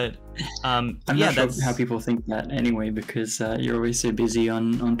dead. But I'm not sure how people think that anyway, because you're always so busy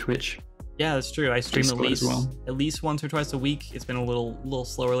on Twitch. Yeah, that's true. I stream at least once or twice a week. It's been a little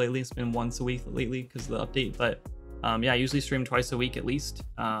slower lately. It's been once a week lately because of the update. But I usually stream twice a week at least.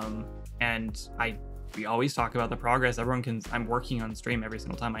 And we always talk about the progress. I'm working on stream every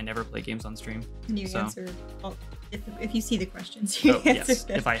single time. I never play games on stream. Can you answer? If you see the questions, you answer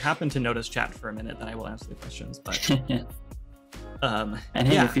them. If I happen to notice chat for a minute, then I will answer the questions. But and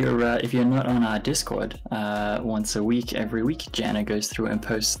hey, if you're not on our Discord, once a week, every week, Jana goes through and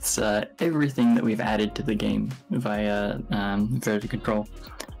posts everything that we've added to the game via Vertical Control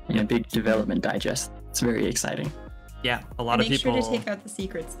in a big development digest. It's very exciting. Yeah, a lot of people. Make sure to take out the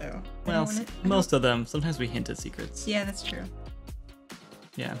secrets, though. Well, most of them. Sometimes we hint at secrets. Yeah, that's true.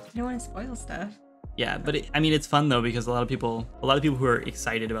 Yeah. I don't want to spoil stuff. Yeah, but it's fun though, because a lot of people who are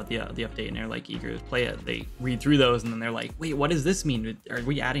excited about the update and are like eager to play it, they read through those and then they're like, wait, what does this mean? Are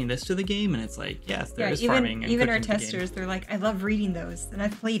we adding this to the game? And it's like, yes, there is farming. And even our testers, they're like, I love reading those, and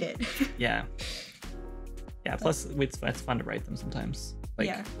I've played it. Yeah. Plus, it's fun to write them sometimes.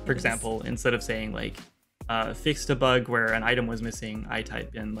 Like, for example, instead of saying like, fixed a bug where an item was missing, I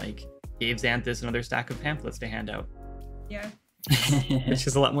type in like, gave Xanthus another stack of pamphlets to hand out. Yeah. It's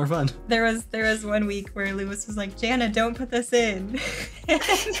just a lot more fun. There was one week where Lewis was like, Jana, don't put this in.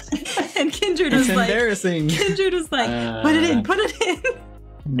 And Kindred was like, embarrassing. Kindred was like, put it in.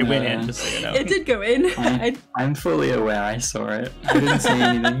 It went in, just so you know. It did go in. I'm fully aware, I saw it. I didn't say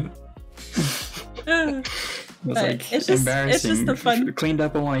anything. It was like, it's embarrassing. It's just the fun. Cleaned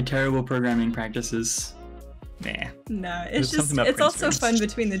up all my terrible programming practices. Nah. No, it's also fun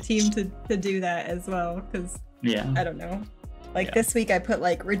between the team to do that as well, because I don't know. Like this week I put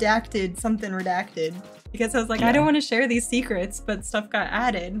like redacted, something redacted, because I was like, I don't want to share these secrets, but stuff got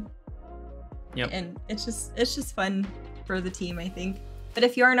added. Yep. And it's just fun for the team, I think. But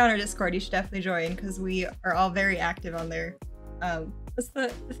if you aren't on our Discord, you should definitely join, because we are all very active on there. What's the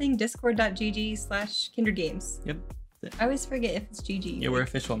thing? Discord.gg/kindredgames. Yep. I always forget if it's GG. Yeah, we're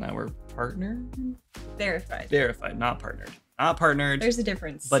official now. We're partnered? Verified. Verified, not partnered. Not partnered. There's a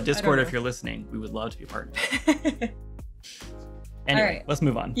difference. But Discord, if you're listening, we would love to be partnered. Anyway, let's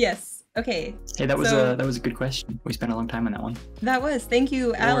move on. Yes. Okay. Hey, that was a good question. We spent a long time on that one. That was. Thank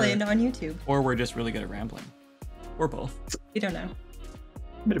you, Alan, on YouTube. Or we're just really good at rambling. Or both. We don't know.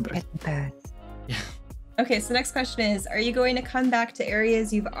 A bit of both. Yeah. Okay, so next question is, are you going to come back to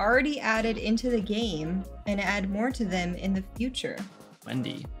areas you've already added into the game and add more to them in the future?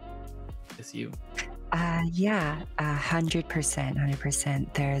 Wendy, it's you. Yeah,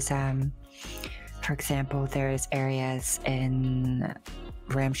 100%. There's, for example, there's areas in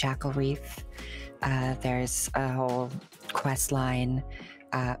Ramshackle Reef. There's a whole quest line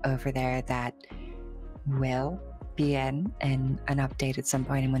over there that will be in an update at some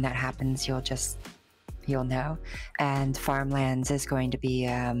point, and when that happens, you'll know. And Farmlands is going to be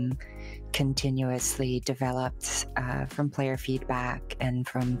continuously developed from player feedback and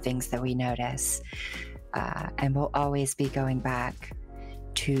from things that we notice. And we'll always be going back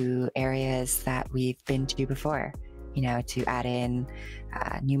to areas that we've been to before, to add in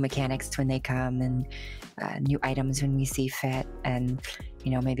new mechanics when they come, and new items when we see fit. And,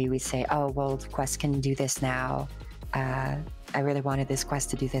 maybe we say, oh, well, the quest can do this now. I really wanted this quest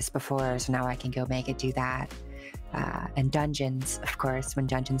to do this before, so now I can go make it do that. And dungeons, of course, when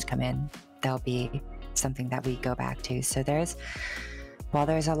dungeons come in, they'll be something that we go back to. So there's while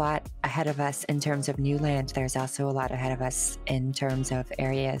there's a lot ahead of us in terms of new land, there's also a lot ahead of us in terms of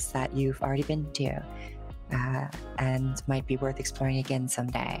areas that you've already been to and might be worth exploring again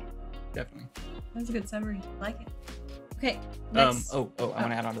someday. Definitely. That's a good summary. I like it. Okay. Next. I want to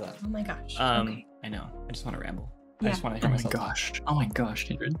add on to that. Oh my gosh. Okay. I know. I just want to ramble. Yeah. I just want to hear myself. Oh my gosh,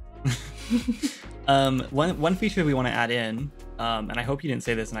 Kindred. One feature we want to add in, and I hope you didn't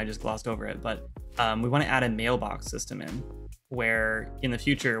say this and I just glossed over it, but we want to add a mailbox system in, where in the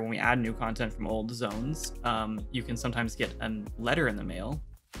future, when we add new content from old zones, you can sometimes get a letter in the mail,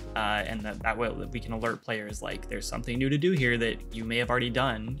 and that way we can alert players like there's something new to do here that you may have already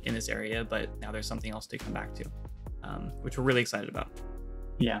done in this area, but now there's something else to come back to, which we're really excited about.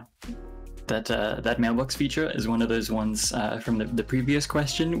 Yeah. That mailbox feature is one of those ones from the previous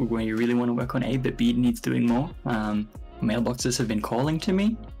question where you really want to work on A, but B needs doing more. Mailboxes have been calling to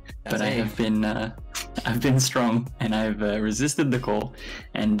me, but I've been strong and I've resisted the call,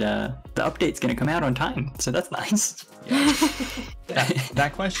 and the update's going to come out on time, so that's nice. Yeah.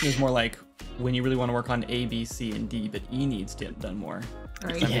 that question is more like when you really want to work on A, B, C, and D, but E needs to get done more.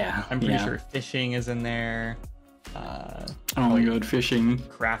 Right. I'm pretty sure fishing is in there. Oh my god, fishing,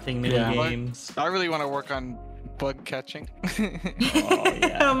 crafting mini games. I really want to work on bug catching.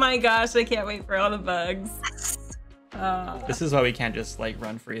 Oh my gosh, I can't wait for all the bugs. This is why we can't just like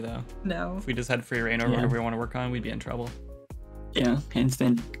run free though. No. If we just had free reign over whatever we want to work on, we'd be in trouble. Yeah, hence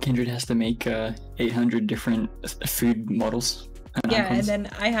then Kindred has to make 800 different food models. And icons. And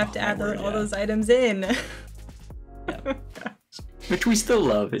then I have to add all those items in. Yeah. Which we still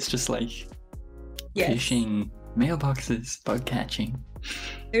love. It's just like fishing, mailboxes, bug catching.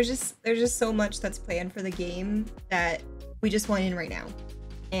 There's just so much that's planned for the game that we just want in right now,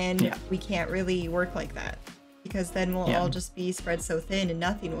 and we can't really work like that because then we'll all just be spread so thin and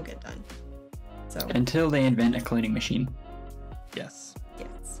nothing will get done. So until they invent a cloning machine. Yes.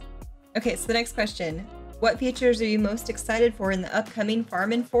 Okay, so the next question: what features are you most excited for in the upcoming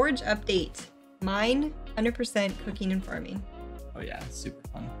Farm and Forge update? Mine, 100% cooking and farming. Oh yeah, it's super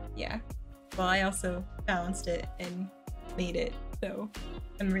fun. Yeah. Well, I also balanced it and made it, so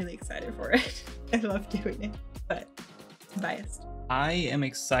I'm really excited for it. I love doing it, but I'm biased. I am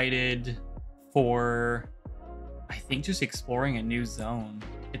excited for, I think, just exploring a new zone.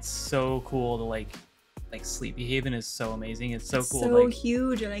 It's so cool to like Sleepy Haven is so amazing. It's so cool. So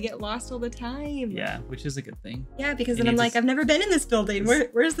huge, and I get lost all the time. Yeah, which is a good thing. Yeah, because then I'm like, I've never been in this building.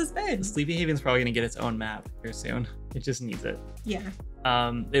 Where's this been? Sleepy Haven's probably gonna get its own map here soon. It just needs it. Yeah.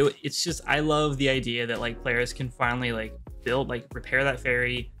 It's just, I love the idea that like players can finally like build, like repair that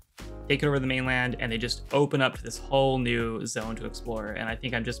ferry, take it over the mainland, and they just open up to this whole new zone to explore. And I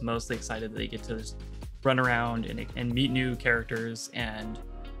think I'm just mostly excited that they get to just run around and meet new characters and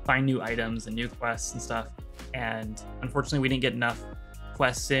find new items and new quests and stuff. And unfortunately we didn't get enough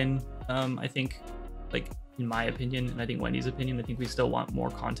quests in, I think, like in my opinion, and I think Wendy's opinion. I think we still want more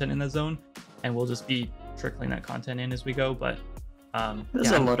content in the zone, and we'll just be trickling that content in as we go. But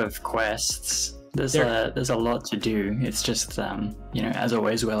there's a lot of quests. There's a lot to do. It's just as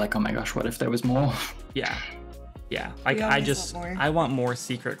always, we're like, oh my gosh, what if there was more? Yeah, like I want more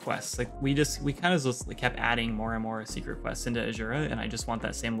secret quests. Like we kind of just kept adding more and more secret quests into Azura, and I just want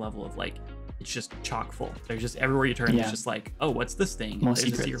that same level of like, it's just chock full. There's just everywhere you turn, it's just like, oh, what's this thing? More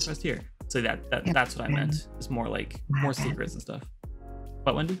There's a secret quest here. So that's what I meant. It's more like more secrets and stuff.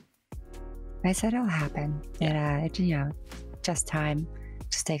 What, Wendy? I said it'll happen. Yeah. Just time.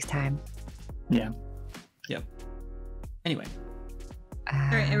 Just takes time. Yeah. Yep. Anyway. All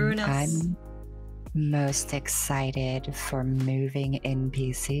right, everyone else. I'm most excited for moving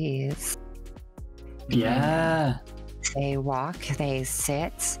NPCs. Yeah. They walk, they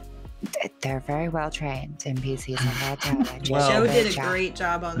sit. They're very well trained. NPCs are well trained. Joe did a great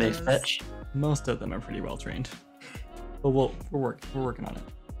job on they those. Fetch. Most of them are pretty well trained, but we're working on it.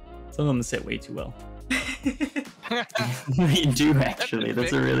 Some of them sit way too well. They do actually.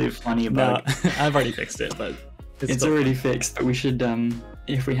 That's a really funny bug. No, I've already fixed it, but it's already fixed. But we should,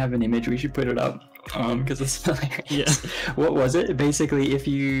 if we have an image, we should put it up because it's hilarious. Yeah. What was it? Basically, if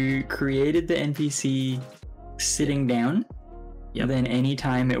you created the NPC sitting down, then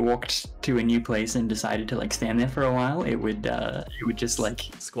anytime it walked to a new place and decided to like stand there for a while, it would just like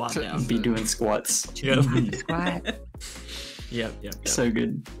squat down, be doing squats. Yep. Squat. Yep. So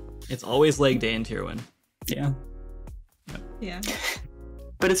good. It's always leg day in Tier 1. Yeah. Yeah.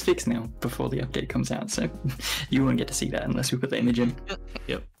 But it's fixed now before the update comes out, so you won't get to see that unless we put the image in.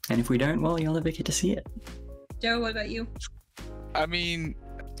 Yep. And if we don't, well, you'll never get to see it. Joe, what about you? I mean,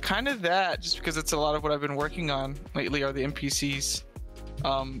 kind of that, just because it's a lot of what I've been working on lately are the NPCs.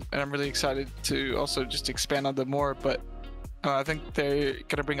 And I'm really excited to also just expand on them more, but I think they're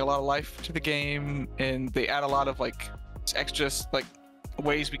gonna bring a lot of life to the game, and they add a lot of like extra like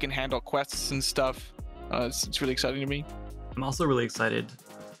ways we can handle quests and stuff. It's really exciting to me. I'm also really excited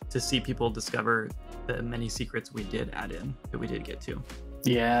to see people discover the many secrets we did add in that we did get to.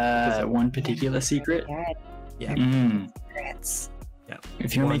 Yeah, one particular secret. Yeah. Secrets. Yeah.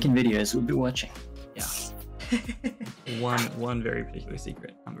 If you're making videos, we'll be watching. Yeah. one very particular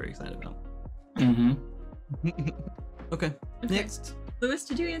secret I'm very excited about. Okay. Next. Lewis,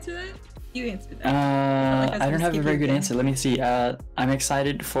 did you answer that? You answered that. I don't have a very good answer. Let me see. I'm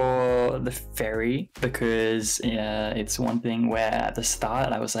excited for the ferry because it's one thing where at the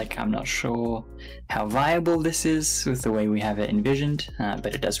start I was like, I'm not sure how viable this is with the way we have it envisioned, but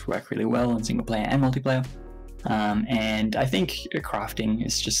it does work really well in single player and multiplayer. And I think crafting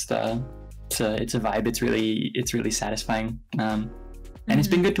is just it's a vibe. It's really satisfying. And it's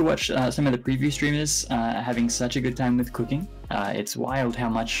been good to watch some of the preview streamers having such a good time with cooking. It's wild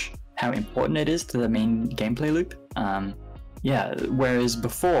how important it is to the main gameplay loop. Yeah, whereas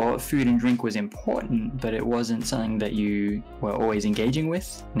before, food and drink was important, but it wasn't something that you were always engaging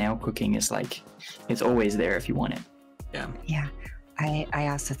with. Now cooking is like, it's always there if you want it. Yeah. Yeah. I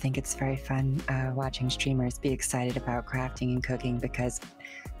also think it's very fun watching streamers be excited about crafting and cooking because,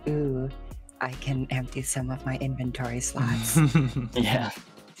 ooh, I can empty some of my inventory slots. Yeah.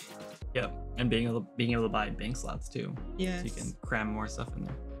 Yep. And being able to buy bank slots too. Yes. So you can cram more stuff in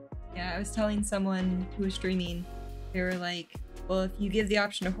there. Yeah, I was telling someone who was streaming, they were like, well, if you give the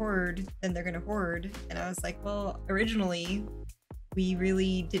option to hoard, then they're gonna hoard. And I was like, well, originally we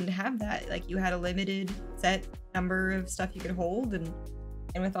really didn't have that. Like, you had a limited set number of stuff you could hold, and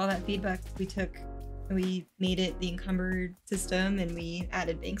with all that feedback we took, we made it the encumbered system, and we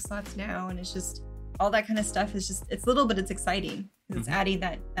added bank slots now, and it's just all that kind of stuff is just, it's little, but it's exciting because it's adding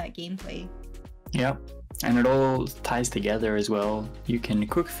that gameplay. Yeah, and it all ties together as well. You can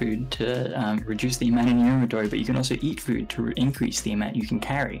cook food to reduce the amount in your inventory, but you can also eat food to increase the amount you can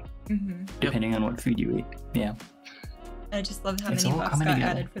carry, depending on what food you eat. Yeah. And I just love how It's many all buffs coming got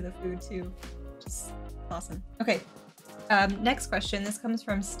together. added for the food too. Just awesome. Okay, next question. This comes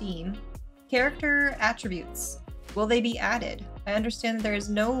from Steam. Character attributes. Will they be added? I understand that there is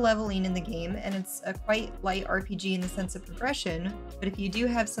no leveling in the game, and it's a quite light RPG in the sense of progression, but if you do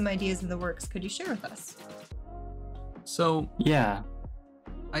have some ideas in the works, could you share with us? So Yeah.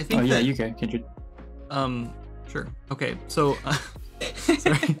 I think yeah, that, you go, Kindred. Sure. Okay. So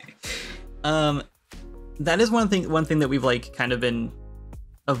sorry. That is one thing that we've like kind of been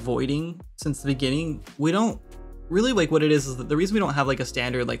avoiding since the beginning. We don't really like what it is that the reason we don't have like a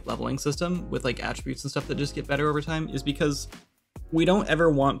standard like leveling system with like attributes and stuff that just get better over time is because we don't ever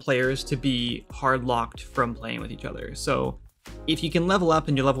want players to be hard locked from playing with each other. So if you can level up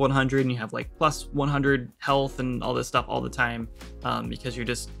and you're level 100 and you have like plus 100 health and all this stuff all the time, because you're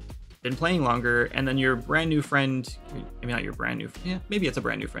just been playing longer, and then your brand new friend, maybe not your brand new, yeah, maybe it's a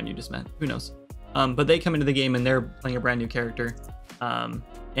brand new friend you just met, who knows, but they come into the game and they're playing a brand new character, and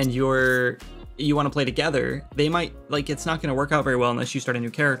you want to play together, they might, like, it's not going to work out very well unless you start a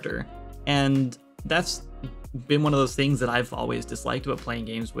new character. And that's been one of those things that I've always disliked about playing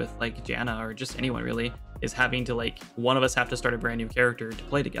games with like Jana or just anyone really, is having to like, one of us have to start a brand new character to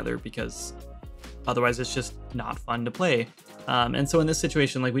play together, because otherwise it's just not fun to play. And so in this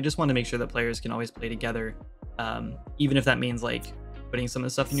situation, like, we just want to make sure that players can always play together, even if that means like putting some of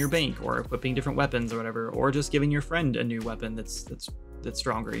the stuff in your bank or equipping different weapons or whatever, or just giving your friend a new weapon that's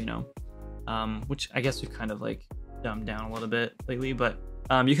stronger, you know. Which I guess we've kind of like dumbed down a little bit lately, but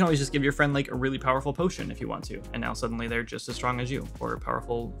you can always just give your friend like a really powerful potion if you want to, and now suddenly they're just as strong as you, or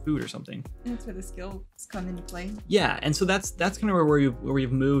powerful food or something. That's where the skills come into play. Yeah, and so that's kind of where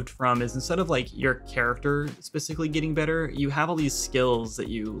you've moved from, is instead of like your character specifically getting better, you have all these skills that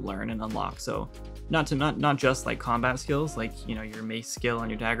you learn and unlock. So not just like combat skills, like, you know, your mace skill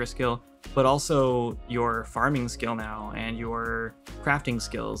and your dagger skill, but also your farming skill now and your crafting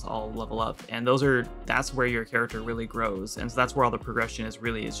skills all level up, and that's where your character really grows. And so that's where all the progression is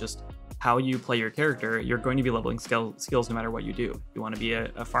just how you play your character. You're going to be leveling skills no matter what you do. You want to be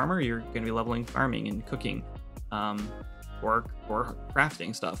a farmer, you're going to be leveling farming and cooking, or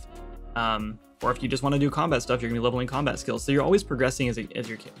crafting stuff, or if you just want to do combat stuff, you're going to be leveling combat skills. So you're always progressing as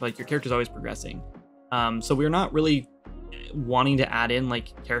your character's always progressing. So we're not really wanting to add in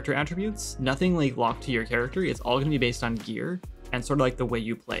like character attributes, nothing like locked to your character. It's all going to be based on gear and sort of like the way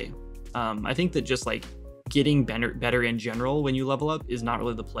you play. I think that just like getting better in general when you level up is not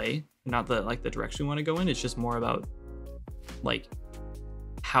really the play, not the like the direction we want to go in. It's just more about like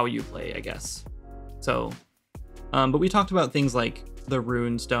how you play, I guess. So but we talked about things like the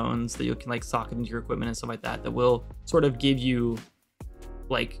rune stones that you can like socket into your equipment and stuff like that, that will sort of give you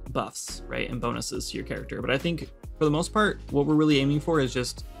like buffs, right, and bonuses to your character. But I think for the most part, what we're really aiming for is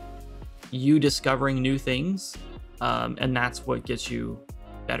just you discovering new things, and that's what gets you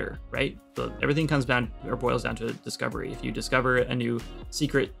better, right? So everything comes down or boils down to discovery. If you discover a new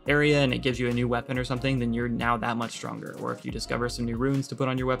secret area and it gives you a new weapon or something, then you're now that much stronger. Or if you discover some new runes to put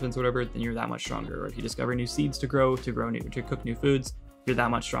on your weapons or whatever, then you're that much stronger. Or if you discover new seeds to cook new foods, you're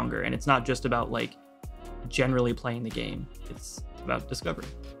that much stronger. And it's not just about like generally playing the game, it's about discovery.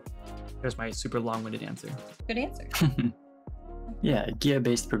 There's my super long-winded answer. Good answer. Yeah,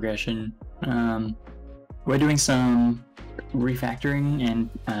 gear-based progression. We're doing some refactoring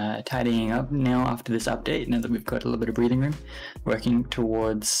and tidying up now after this update, now that we've got a little bit of breathing room, working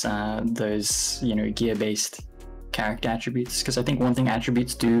towards those, you know, gear-based character attributes. Because I think one thing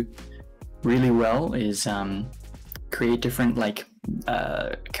attributes do really well is create different like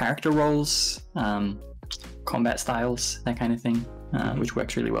character roles, combat styles, that kind of thing, which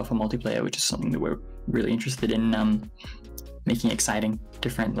works really well for multiplayer, which is something that we're really interested in making exciting,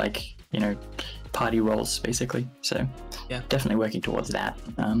 different, like, you know, party roles basically. So yeah, definitely working towards that.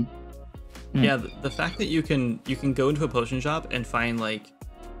 Yeah, the fact that you can go into a potion shop and find like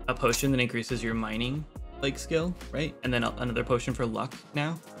a potion that increases your mining like skill, right, and then another potion for luck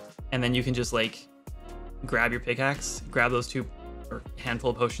now, and then you can just like grab your pickaxe, grab those two or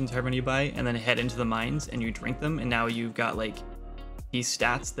handful of potions, however many you buy, and then head into the mines and you drink them, and now you've got like these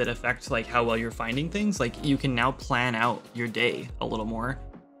stats that affect like how well you're finding things. Like you can now plan out your day a little more,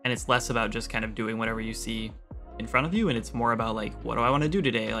 and it's less about just kind of doing whatever you see in front of you, and it's more about like, what do I want to do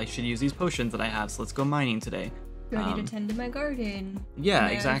today? Like, should use these potions that I have, so let's go mining today. Do I need to tend to my garden? Yeah,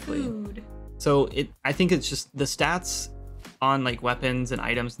 exactly. Food? So I think it's just the stats on like weapons and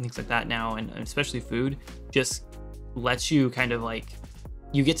items and things like that now, and especially food, just lets you kind of like,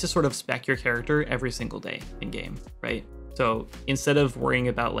 you get to sort of spec your character every single day in game, right? So instead of worrying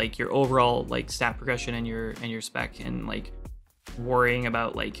about like your overall like stat progression and your spec, and like worrying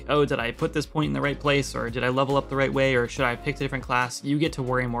about like, oh, did I put this point in the right place, or did I level up the right way, or should I pick a different class, you get to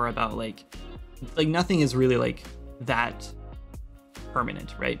worry more about like nothing is really like that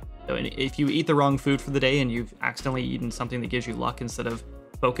permanent, right? So if you eat the wrong food for the day and you've accidentally eaten something that gives you luck instead of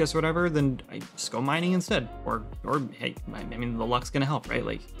focus or whatever, then I just go mining instead, or hey, I mean, the luck's gonna help, right?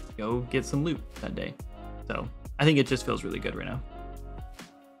 Like, go get some loot that day. So I think it just feels really good right now.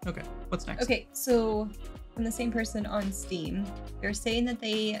 Okay, what's next? Okay, so from the same person on Steam, they're saying that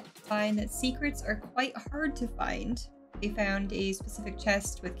they find that secrets are quite hard to find. They found a specific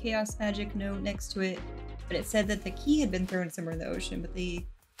chest with chaos magic note next to it, but it said that the key had been thrown somewhere in the ocean, but they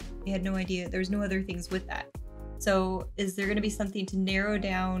had no idea. There's no other things with that. So is there going to be something to narrow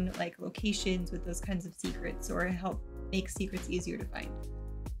down like locations with those kinds of secrets, or help make secrets easier to find?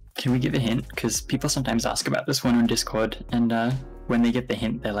 Can we give a hint? Because people sometimes ask about this one on Discord, and when they get the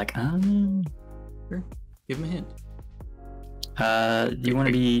hint, they're like, Sure. Give them a hint. You want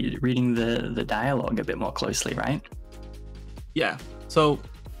to be reading the dialogue a bit more closely, right? Yeah. So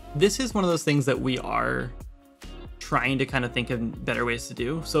this is one of those things that we are trying to kind of think of better ways to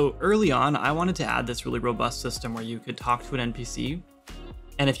do. So early on, I wanted to add this really robust system where you could talk to an NPC,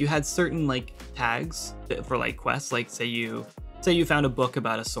 and if you had certain like tags for like quests, like say you found a book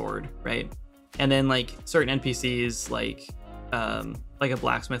about a sword, right? And then like certain NPCs like a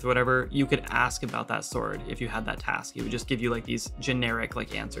blacksmith or whatever, you could ask about that sword if you had that task. It would just give you like these generic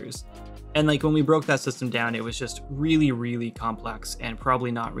like answers. And like when we broke that system down, it was just really, really complex and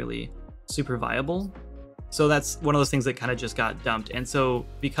probably not really super viable. So that's one of those things that kind of just got dumped. And so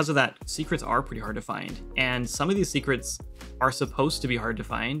because of that, secrets are pretty hard to find. And some of these secrets are supposed to be hard to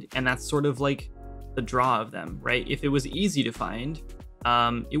find, and that's sort of like the draw of them, right? If it was easy to find,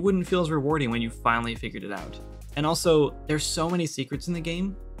 it wouldn't feel as rewarding when you finally figured it out. And also, there's so many secrets in the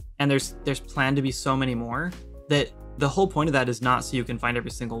game, and there's planned to be so many more, that the whole point of that is not so you can find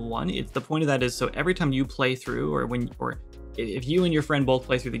every single one. It's the point of that is so every time you play through, or if you and your friend both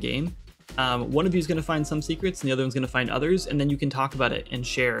play through the game, one of you is going to find some secrets and the other one's going to find others, and then you can talk about it and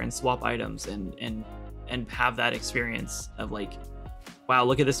share and swap items and have that experience of like, wow,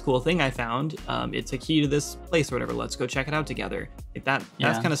 look at this cool thing I found. It's a key to this place or whatever. Let's go check it out together. Like that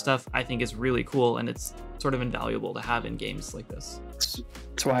kind of stuff I think is really cool, and it's sort of invaluable to have in games like this.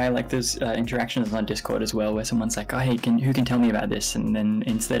 That's why I like those interactions on Discord as well, where someone's like, oh, hey, who can tell me about this? And then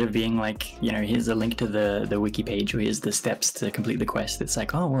instead of being like, you know, here's a link to the wiki page, or here's the steps to complete the quest, it's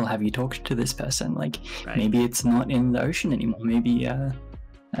like, oh, well, have you talked to this person? Like, right. Maybe it's not in the ocean anymore. Maybe, I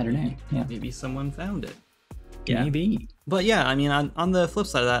don't know. Yeah. Maybe someone found it. Yeah. Maybe. But yeah, I mean, on the flip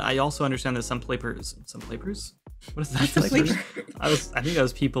side of that, I also understand that some players What is that? Flavor. I think that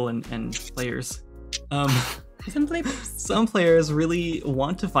was people and players. Some flavors. Some players really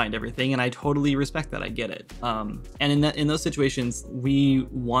want to find everything, and I totally respect that. I get it. And in those situations, we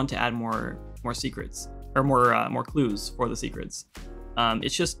want to add more secrets or more clues for the secrets.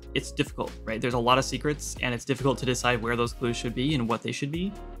 It's difficult, right? There's a lot of secrets, and it's difficult to decide where those clues should be and what they should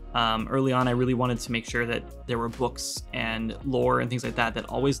be. Early on, I really wanted to make sure that there were books and lore and things like that that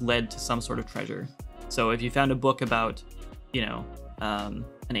always led to some sort of treasure. So if you found a book about,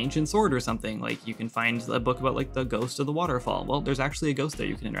 an ancient sword or something, like you can find a book about like the ghost of the waterfall. Well, there's actually a ghost there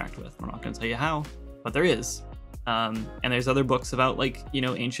you can interact with. We're not going to tell you how, but there is. And there's other books about like,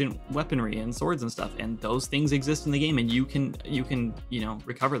 ancient weaponry and swords and stuff, and those things exist in the game, and you can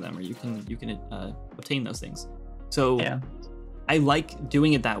recover them, or you can obtain those things. So yeah. I like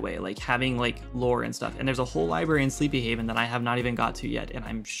doing it that way, like having like lore and stuff. And there's a whole library in Sleepy Haven that I have not even got to yet, and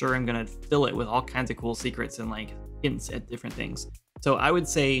I'm sure I'm gonna fill it with all kinds of cool secrets and like hints at different things. So I would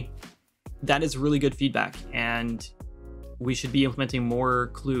say that is really good feedback, and we should be implementing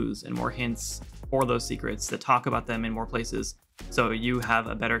more clues and more hints for those secrets that talk about them in more places, so you have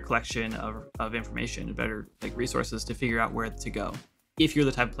a better collection of information, better like resources to figure out where to go, if you're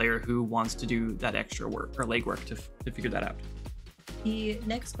the type of player who wants to do that extra work or legwork to figure that out. The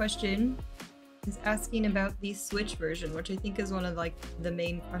next question is asking about the Switch version, which I think is one of like the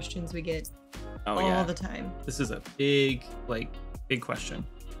main questions we get all the time. This is a big question.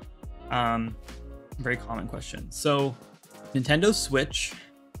 Very common question. So Nintendo Switch,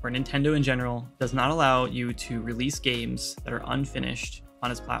 or Nintendo in general, does not allow you to release games that are unfinished on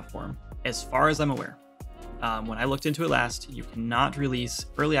its platform, as far as I'm aware. When I looked into it last, you cannot release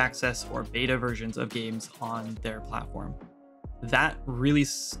early access or beta versions of games on their platform. That really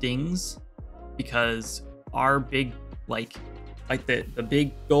stings, because our big the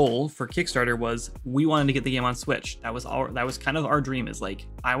big goal for Kickstarter was we wanted to get the game on Switch. That was kind of our dream, is like,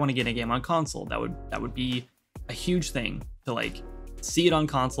 I want to get a game on console. That would be a huge thing to like see it on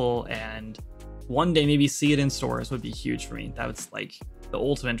console, and one day maybe see it in stores would be huge for me. That was like the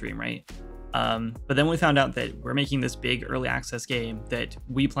ultimate dream, right? But then we found out that we're making this big early access game that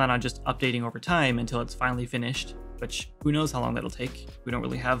we plan on just updating over time until it's finally finished, which who knows how long that'll take. We don't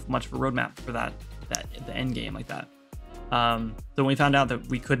really have much of a roadmap for the end game like that. So when we found out that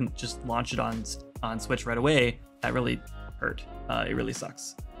we couldn't just launch it on Switch right away, that really hurt. It really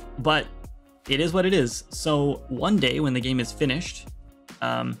sucks. But it is what it is. So one day when the game is finished,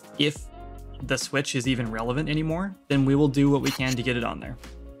 if the Switch is even relevant anymore, then we will do what we can to get it on there.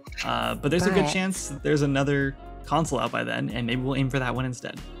 But there's a good chance that there's another console out by then, and maybe we'll aim for that one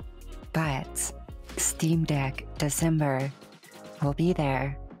instead. But Steam Deck December will be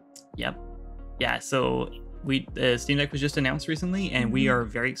there. Yep. Yeah, so Steam Deck was just announced recently, and we are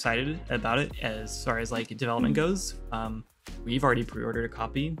very excited about it as far as like development goes. We've already pre-ordered a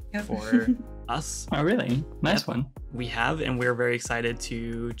copy for us. Oh, really? Nice one. We have, and we're very excited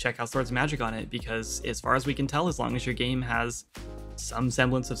to check out Swords of Magic on it, because as far as we can tell, as long as your game has some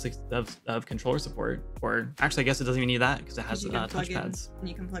semblance of controller support, or actually I guess it doesn't even need that, because it has touchpads.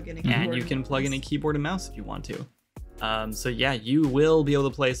 You can plug in a keyboard. And you can plug in a keyboard and mouse if you want to. So yeah, you will be able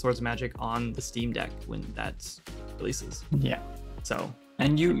to play Swords of Magic on the Steam Deck when that releases. Yeah. So.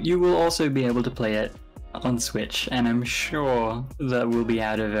 And you will also be able to play it on Switch, and I'm sure that will be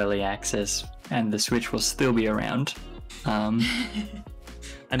out of early access, and the Switch will still be around. I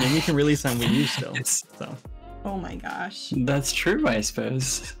mean, we can release on Wii U still. So. Oh my gosh. That's true, I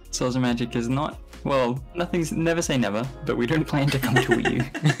suppose. Swords of Magic is not. Well, never say never, but we don't plan to come to Wii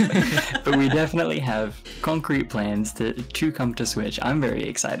U. But we definitely have concrete plans to come to Switch. I'm very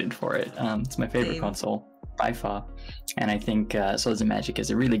excited for it. It's my favorite console by far, and I think Swords of Magic is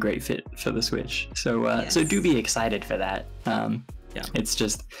a really great fit for the Switch. So, so do be excited for that. Yeah, it's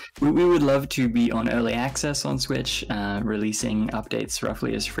just we would love to be on early access on Switch, releasing updates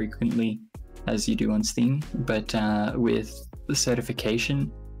roughly as frequently as you do on Steam, but with the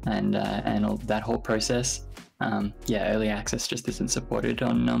certification and all that whole process, early access just isn't supported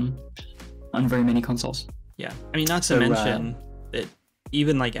on very many consoles. Yeah, I mean, not to mention that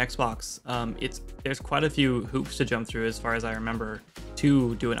even like Xbox, there's quite a few hoops to jump through, as far as I remember,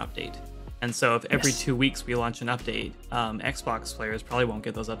 to do an update. And so if every 2 weeks we launch an update, Xbox players probably won't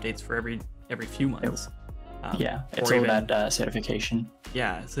get those updates for every few months. It's all that certification.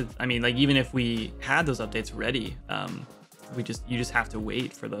 Yeah, so I mean, like, even if we had those updates ready, you just have to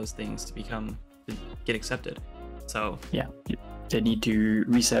wait for those things to get accepted. So yeah, they need to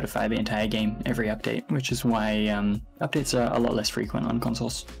recertify the entire game every update, which is why updates are a lot less frequent on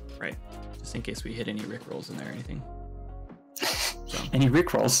consoles. Right, just in case we hit any rickrolls in there or anything. So. Any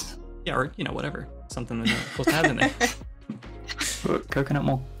rickrolls? Yeah, or you know, whatever, something that you're supposed to have in there. Coconut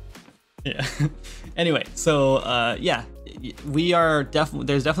malt. Yeah. Anyway, so yeah, we are definitely,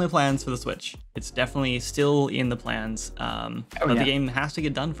 there's definitely plans for the Switch. It's definitely still in the plans, but the game has to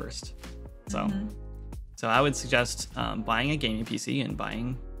get done first. So, so I would suggest buying a gaming PC and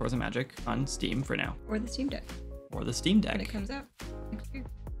buying Forza Magic on Steam for now. Or the Steam Deck. Or the Steam Deck. When it comes out next year.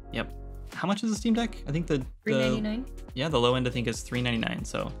 Yep. How much is the Steam Deck? I think the $399. Yeah, the low end I think is $399.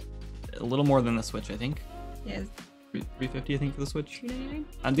 So a little more than the Switch, I think. Yeah. $350 I think for the Switch. $299.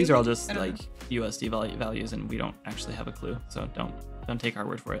 And these are all just like know. USD values, and we don't actually have a clue, so don't take our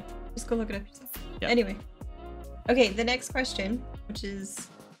word for it. Just go look it up yourself. Yeah. Anyway. Okay, the next question, which is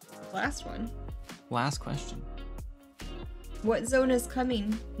the last one. Last question. What zone is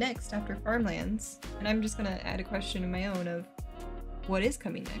coming next after Farmlands? And I'm just gonna add a question of my own of what is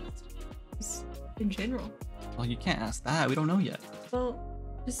coming next? Just in general. Well, you can't ask that. We don't know yet. Well,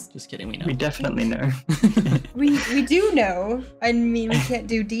 just kidding. We know. We definitely know. we do know. I mean, we can't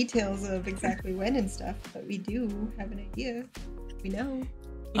do details of exactly when and stuff, but we do have an idea. We know.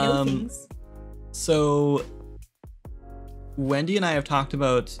 We know things. So Wendy and I have talked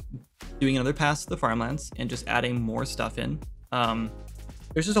about doing another pass to the Farmlands and just adding more stuff in.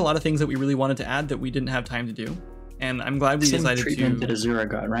 There's just a lot of things that we really wanted to add that we didn't have time to do, and I'm glad we decided to. That Azura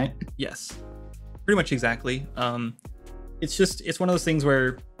got, right? Yes, pretty much exactly. It's one of those things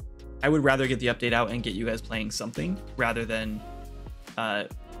where I would rather get the update out and get you guys playing something rather than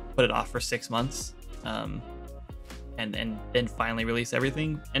put it off for 6 months and then finally release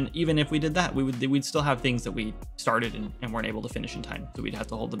everything. And even if we did that, we'd still have things that we started and weren't able to finish in time, so we'd have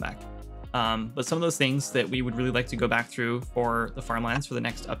to hold them back. But some of those things that we would really like to go back through for the Farmlands for the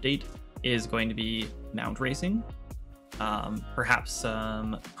next update is going to be mount racing, perhaps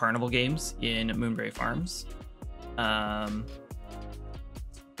some carnival games in Moonberry Farms. What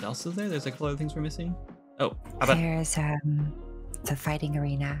else is there? There's like a couple other things we're missing. Oh, how about there's the fighting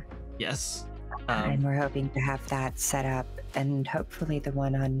arena. Yes. And we're hoping to have that set up, and hopefully the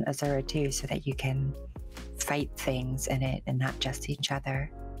one on Azura too, so that you can fight things in it and not just each other.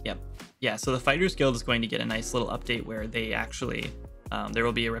 Yep. Yeah, so the Fighters Guild is going to get a nice little update where they actually, there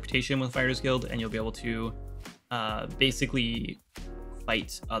will be a reputation with Fighters Guild, and you'll be able to basically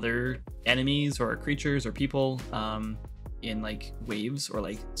fight other enemies or creatures or people in like waves or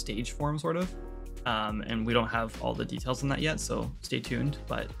like stage form sort of. And we don't have all the details on that yet, so stay tuned,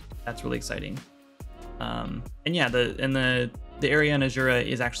 but that's really exciting. And yeah, the area in Azura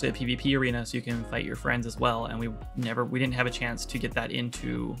is actually a PvP arena, so you can fight your friends as well. And we didn't have a chance to get that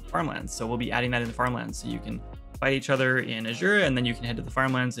into Farmlands, so we'll be adding that into Farmlands, so you can fight each other in Azura, and then you can head to the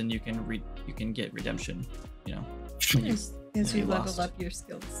Farmlands and you can get redemption. You know, as you level up your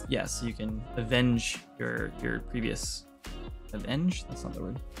skills. Yes, you can avenge your previous avenge. That's not the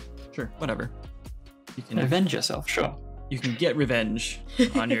word. Sure, whatever. You can avenge yourself. Sure. You can get revenge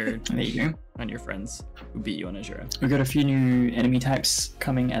on your there you go. On your friends who beat you on Azura. We've got a few new enemy types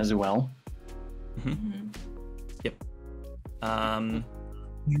coming as well. Yep.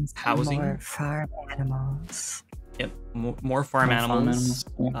 Housing. More farm animals. Yep. More farm animals.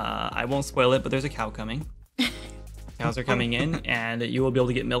 I won't spoil it, but there's a cow coming. Cows are coming in, and you will be able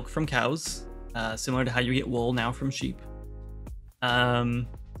to get milk from cows, similar to how you get wool now from sheep.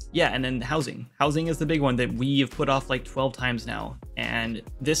 Yeah, and then housing. Housing is the big one that we have put off like 12 times now. And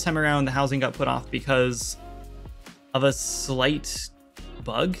this time around, the housing got put off because of a slight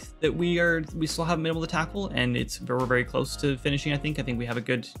bug that we still haven't been able to tackle. And we're very close to finishing, I think. I think we have a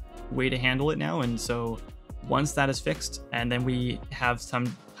good way to handle it now. And so once that is fixed, and then we have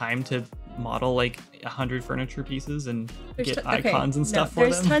some time to model like 100 furniture pieces and get icons and stuff for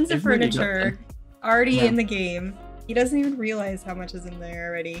them. There's tons of furniture already in the game. He doesn't even realize how much is in there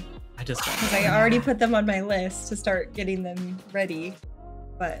already. Because I already put them on my list to start getting them ready.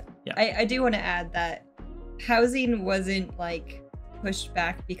 But yeah. I do want to add that housing wasn't like pushed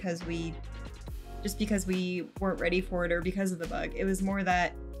back because we weren't ready for it or because of the bug. It was more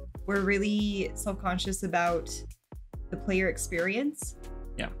that we're really self-conscious about the player experience.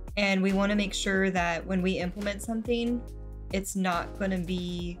 Yeah. And we want to make sure that when we implement something, it's not going to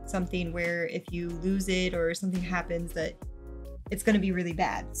be something where if you lose it or something happens that it's going to be really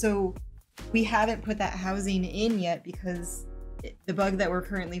bad. So we haven't put that housing in yet because the bug that we're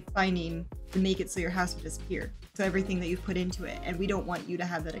currently finding to make it so your house will disappear. So everything that you've put into it, and we don't want you to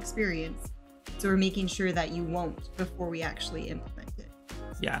have that experience. So we're making sure that you won't before we actually implement it.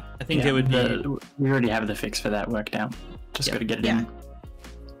 Yeah, I think it would be... We already have the fix for that worked out. Just got to get it in.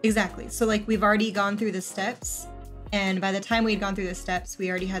 Exactly. So like we've already gone through the steps. And by the time we had gone through the steps, we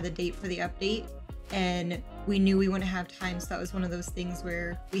already had the date for the update. and we knew we wouldn't have time, so that was one of those things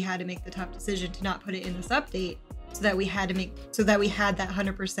where we had to make the tough decision to not put it in this update, so that we had that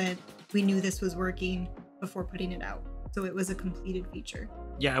 100%. We knew this was working before putting it out, so it was a completed feature.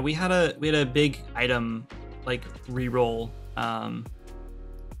 Yeah, we had a big item like reroll.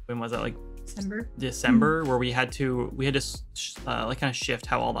 When was that? Like December, where we had to like kind of shift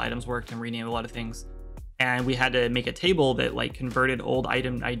how all the items worked and rename a lot of things. And we had to make a table that like converted old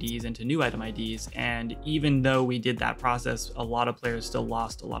item IDs into new item IDs. And even though we did that process, a lot of players still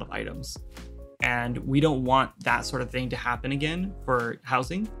lost a lot of items. And we don't want that sort of thing to happen again for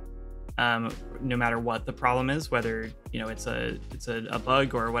housing. No matter what the problem is, whether it's a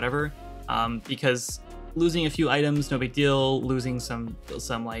bug or whatever, because losing a few items, no big deal. Losing some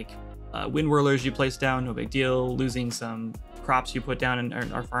like wind whirlers you place down, no big deal. Losing some crops you put down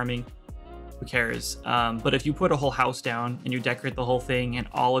and are farming, who cares? But if you put a whole house down and you decorate the whole thing and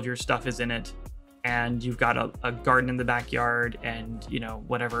all of your stuff is in it, and you've got a garden in the backyard and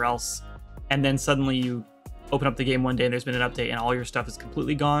whatever else, and then suddenly you open up the game one day and there's been an update and all your stuff is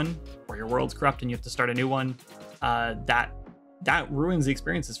completely gone, or your world's corrupt and you have to start a new one, that ruins the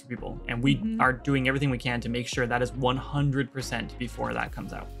experiences for people. And we are doing everything we can to make sure that is 100% before that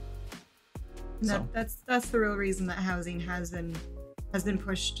comes out. That's the real reason that housing has been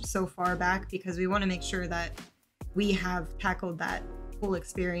pushed so far back, because we want to make sure that we have tackled that full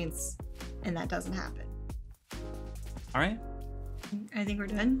experience and that doesn't happen. All right. I think we're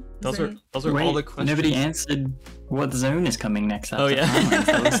done. Those are all the questions. Nobody answered what zone is coming next. Oh yeah,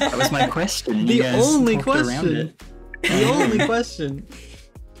 that was my question. The only question. The only question.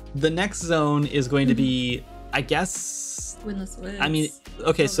 The next zone is going to be, I guess, Windless Woods. I mean,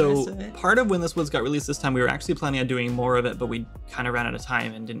 okay, so part of Windless Woods got released this time. We were actually planning on doing more of it, but we kind of ran out of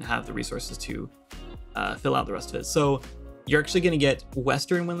time and didn't have the resources to fill out the rest of it. So you're actually going to get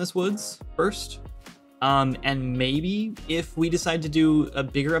Western Windless Woods first. And maybe if we decide to do a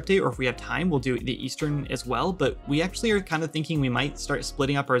bigger update, or if we have time, we'll do the Eastern as well. But we actually are kind of thinking we might start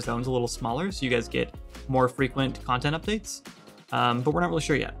splitting up our zones a little smaller, so you guys get more frequent content updates. But we're not really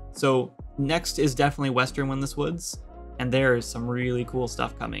sure yet. So next is definitely Western Windless Woods, and there's some really cool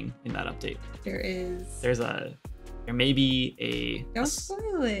stuff coming in that update. There may be Don't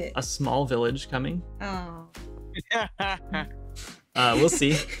spoil it. A small village coming. Oh. We'll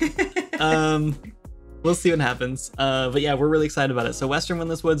see. We'll see what happens. But yeah, we're really excited about it. So Western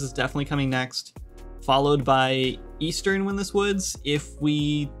Windless Woods is definitely coming next, followed by Eastern Windless Woods if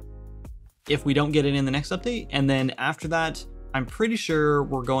we don't get it in the next update. And then after that, I'm pretty sure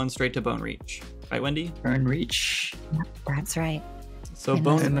we're going straight to Bone Reach. Right, Wendy? Bone Reach. That's right. So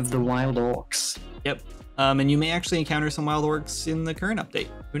Bone of the Wild Orcs. Yep. And you may actually encounter some wild orcs in the current update.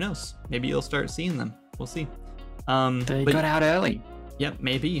 Who knows? Maybe you'll start seeing them. We'll see. They got out early. Yep,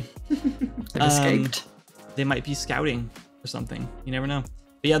 maybe. They've escaped. They might be scouting or something. You never know.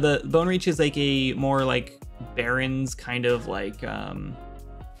 But yeah, the Bone Reach is like a more like Barrens kind of like what's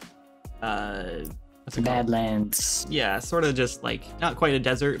it called? Badlands. Yeah, sort of just like not quite a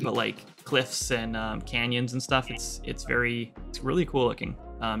desert, but like cliffs and canyons and stuff. It's really cool looking.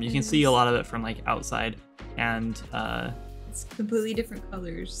 You can see a lot of it from like outside, and it's completely different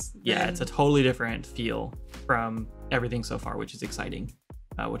colors. Yeah, it's a totally different feel from everything so far, which is exciting.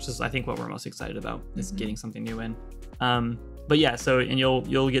 Which is I think what we're most excited about is getting something new in. But yeah, so and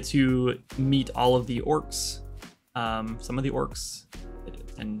you'll get to meet all of the orcs, some of the orcs,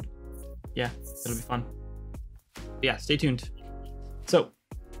 and yeah, it'll be fun. But yeah, stay tuned. So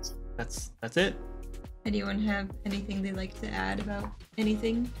that's it. Anyone have anything they'd like to add about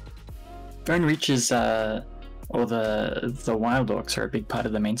anything? Bone Reach is or the wild orcs are a big part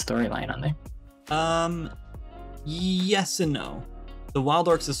of the main storyline, aren't they? Yes and no. The wild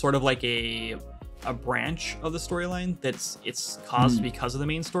orcs is sort of like a branch of the storyline it's caused because of the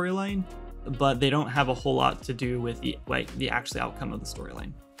main storyline, but they don't have a whole lot to do with the actual outcome of the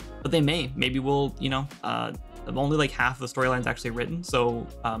storyline. But maybe we'll only like half of the storyline's actually written, so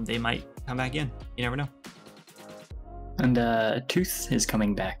they might come back in. You never know. And Tooth is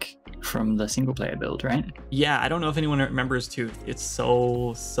coming back from the single player build, right? Yeah, I don't know if anyone remembers Tooth. It's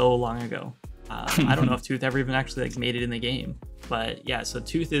so long ago. I don't know if Tooth ever even actually like made it in the game. But yeah, so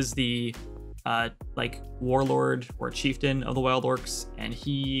Tooth is the like warlord or chieftain of the wild orcs, and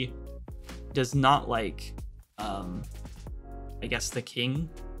he does not like I guess the king.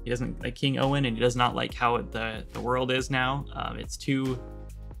 He doesn't like King Owen, and he does not like how the world is now. It's too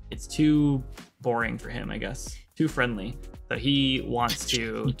boring for him, I guess. Too friendly. So he wants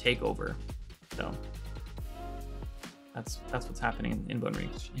to take over. So that's what's happening in Bone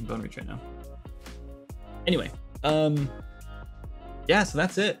Reach right now. Anyway, yeah, so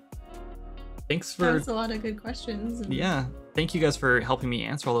that's it. thanks That for was a lot of good questions. And... yeah. Thank you guys for helping me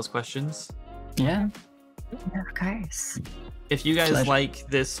answer all those questions. Yeah. Of course. If you guys Pleasure. like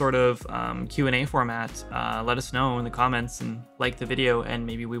this sort of Q&A format, let us know in the comments and like the video, and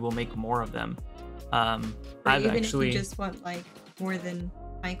maybe we will make more of them. Or I've even actually if you just want like more than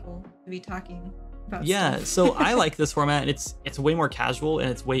Michael to be talking about yeah, stuff. so I like this format. It's way more casual, and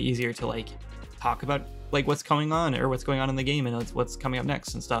it's way easier to like talk about like what's going on or what's going on in the game and what's coming up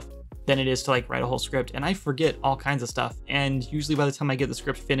next and stuff than it is to like write a whole script. And I forget all kinds of stuff, and usually by the time I get the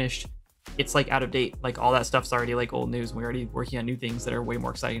script finished, it's like out of date. Like all that stuff's already like old news, and we're already working on new things that are way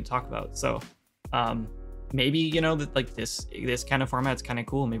more exciting to talk about. So maybe, you know, that like this kind of format's kind of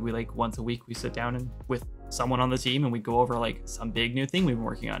cool. Maybe we like once a week we sit down and with someone on the team and we go over like some big new thing we've been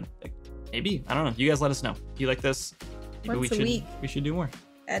working on. Like maybe, I don't know, you guys let us know if you like this. Maybe Once a week. we should do more.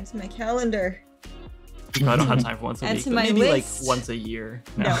 Add to my calendar. No, I don't have time for once a Add week, to but my maybe list. like once a year.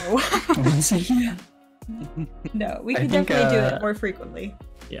 No. Once a year. No, we I can think, definitely do it more frequently.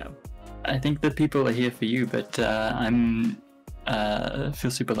 Yeah. I think the people are here for you, but I'm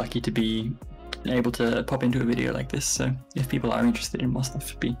feel super lucky to be able to pop into a video like this. So if people are interested in more stuff,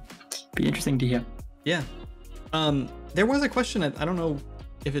 it'd be interesting to hear. Yeah. There was a question, I don't know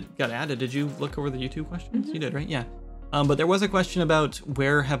if it got added. Did you look over the YouTube questions? You did, right? Yeah. But there was a question about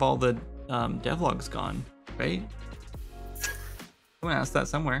where have all the devlogs gone, right? I'm gonna ask that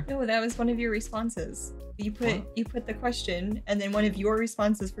somewhere. No, that was one of your responses. You put the question, and then one of your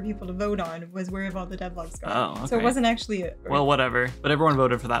responses for people to vote on was where have all the devlogs gone. Oh, okay. So it wasn't actually a... Well, whatever. But everyone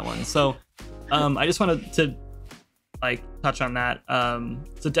voted for that one. So I just wanted to like touch on that.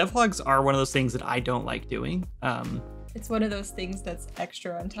 So devlogs are one of those things that I don't like doing. It's one of those things that's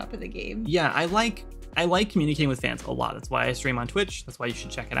extra on top of the game. Yeah, I like communicating with fans a lot. That's why I stream on Twitch. That's why you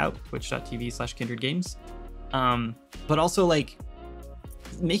should check it out, twitch.tv/kindredgames. But also like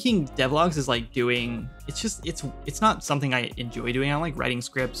making devlogs is like doing, it's not something I enjoy doing. I don't like writing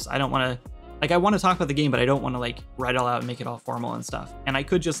scripts. I don't want to, like, I want to talk about the game, but I don't want to like write it all out and make it all formal and stuff. And I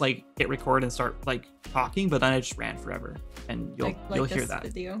could just like hit record and start like talking, but then I just ran forever, and you'll hear that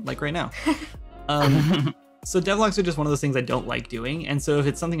video. like right now. So devlogs are just one of those things I don't like doing. And so if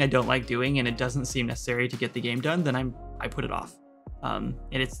it's something I don't like doing and it doesn't seem necessary to get the game done, then I put it off. And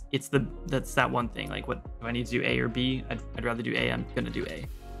that's that one thing. Like, what do I need to do, A or B? I'd rather do A. I'm gonna do A.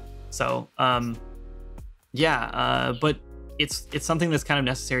 So but it's something that's kind of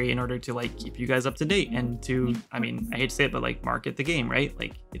necessary in order to like keep you guys up to date and to, I mean, I hate to say it, but like market the game, right?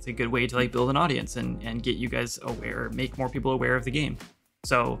 Like it's a good way to like build an audience and get you guys aware, make more people aware of the game.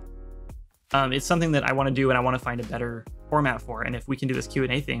 So it's something that I want to do, and I want to find a better format for. And if we can do this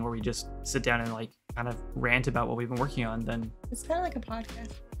Q&A thing where we just sit down and like kind of rant about what we've been working on, then It's kind of like a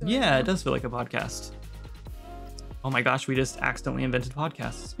podcast. yeah, it does feel like a podcast. Oh my gosh, we just accidentally invented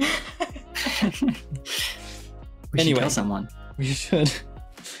podcasts. We Anyway. should tell someone. We should.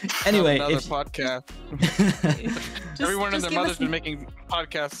 Anyway, Another if, podcast. Everyone and their mother's been making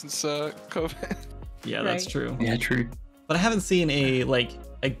podcasts since COVID. yeah, that's Right. true. Yeah, true. But I haven't seen a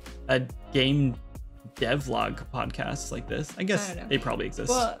game devlog podcast like this. I guess I don't know. they probably exist.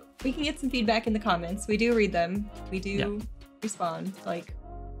 Well, we can get some feedback in the comments. We do read them. We do respond, like,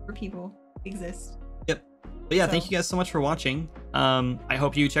 for people exist. Yep. But yeah, thank So- you guys so much for watching. I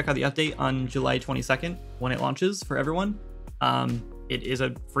hope you check out the update on July 22nd when it launches for everyone. It is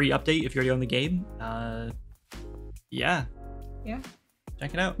a free update if you already own the game. Yeah.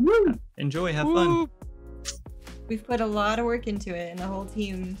 Check it out. Woo! Enjoy, have fun. We've put a lot of work into it, and the whole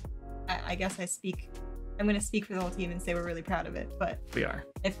team, I guess I'm going to speak for the whole team and say we're really proud of it. But We are.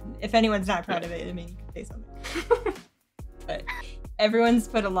 if anyone's not proud of it, I mean, you can say something. But everyone's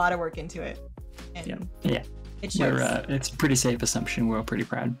put a lot of work into it. And Yeah. it shows. It's a pretty safe assumption. We're all pretty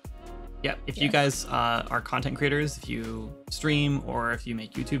proud. Yeah, if you guys are content creators, if you stream or if you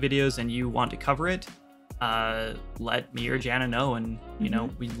make YouTube videos and you want to cover it, let me or Jana know, and you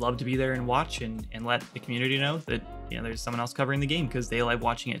know, we'd love to be there and watch and let the community know that, you know, there's someone else covering the game, because they like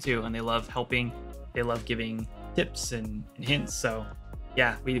watching it too, and they love helping, they love giving tips and hints. So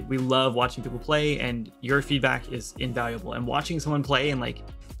yeah, we love watching people play, and your feedback is invaluable, and watching someone play and like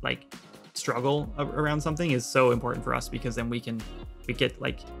struggle around something is so important for us, because then we get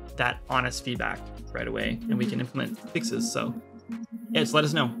like that honest feedback right away, and we can implement fixes. So yeah, just let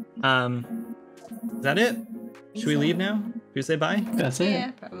us know. Is that it? Should we leave now? Should we say bye? That's it.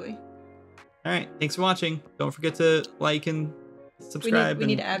 Yeah, probably. All right, thanks for watching. Don't forget to like and subscribe. We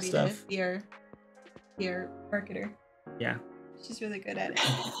need and Abby stuff. to be our marketer. Yeah. She's really good at it.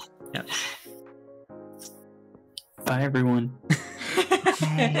 Yeah. Bye, everyone.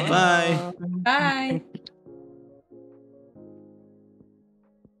 Bye. Bye.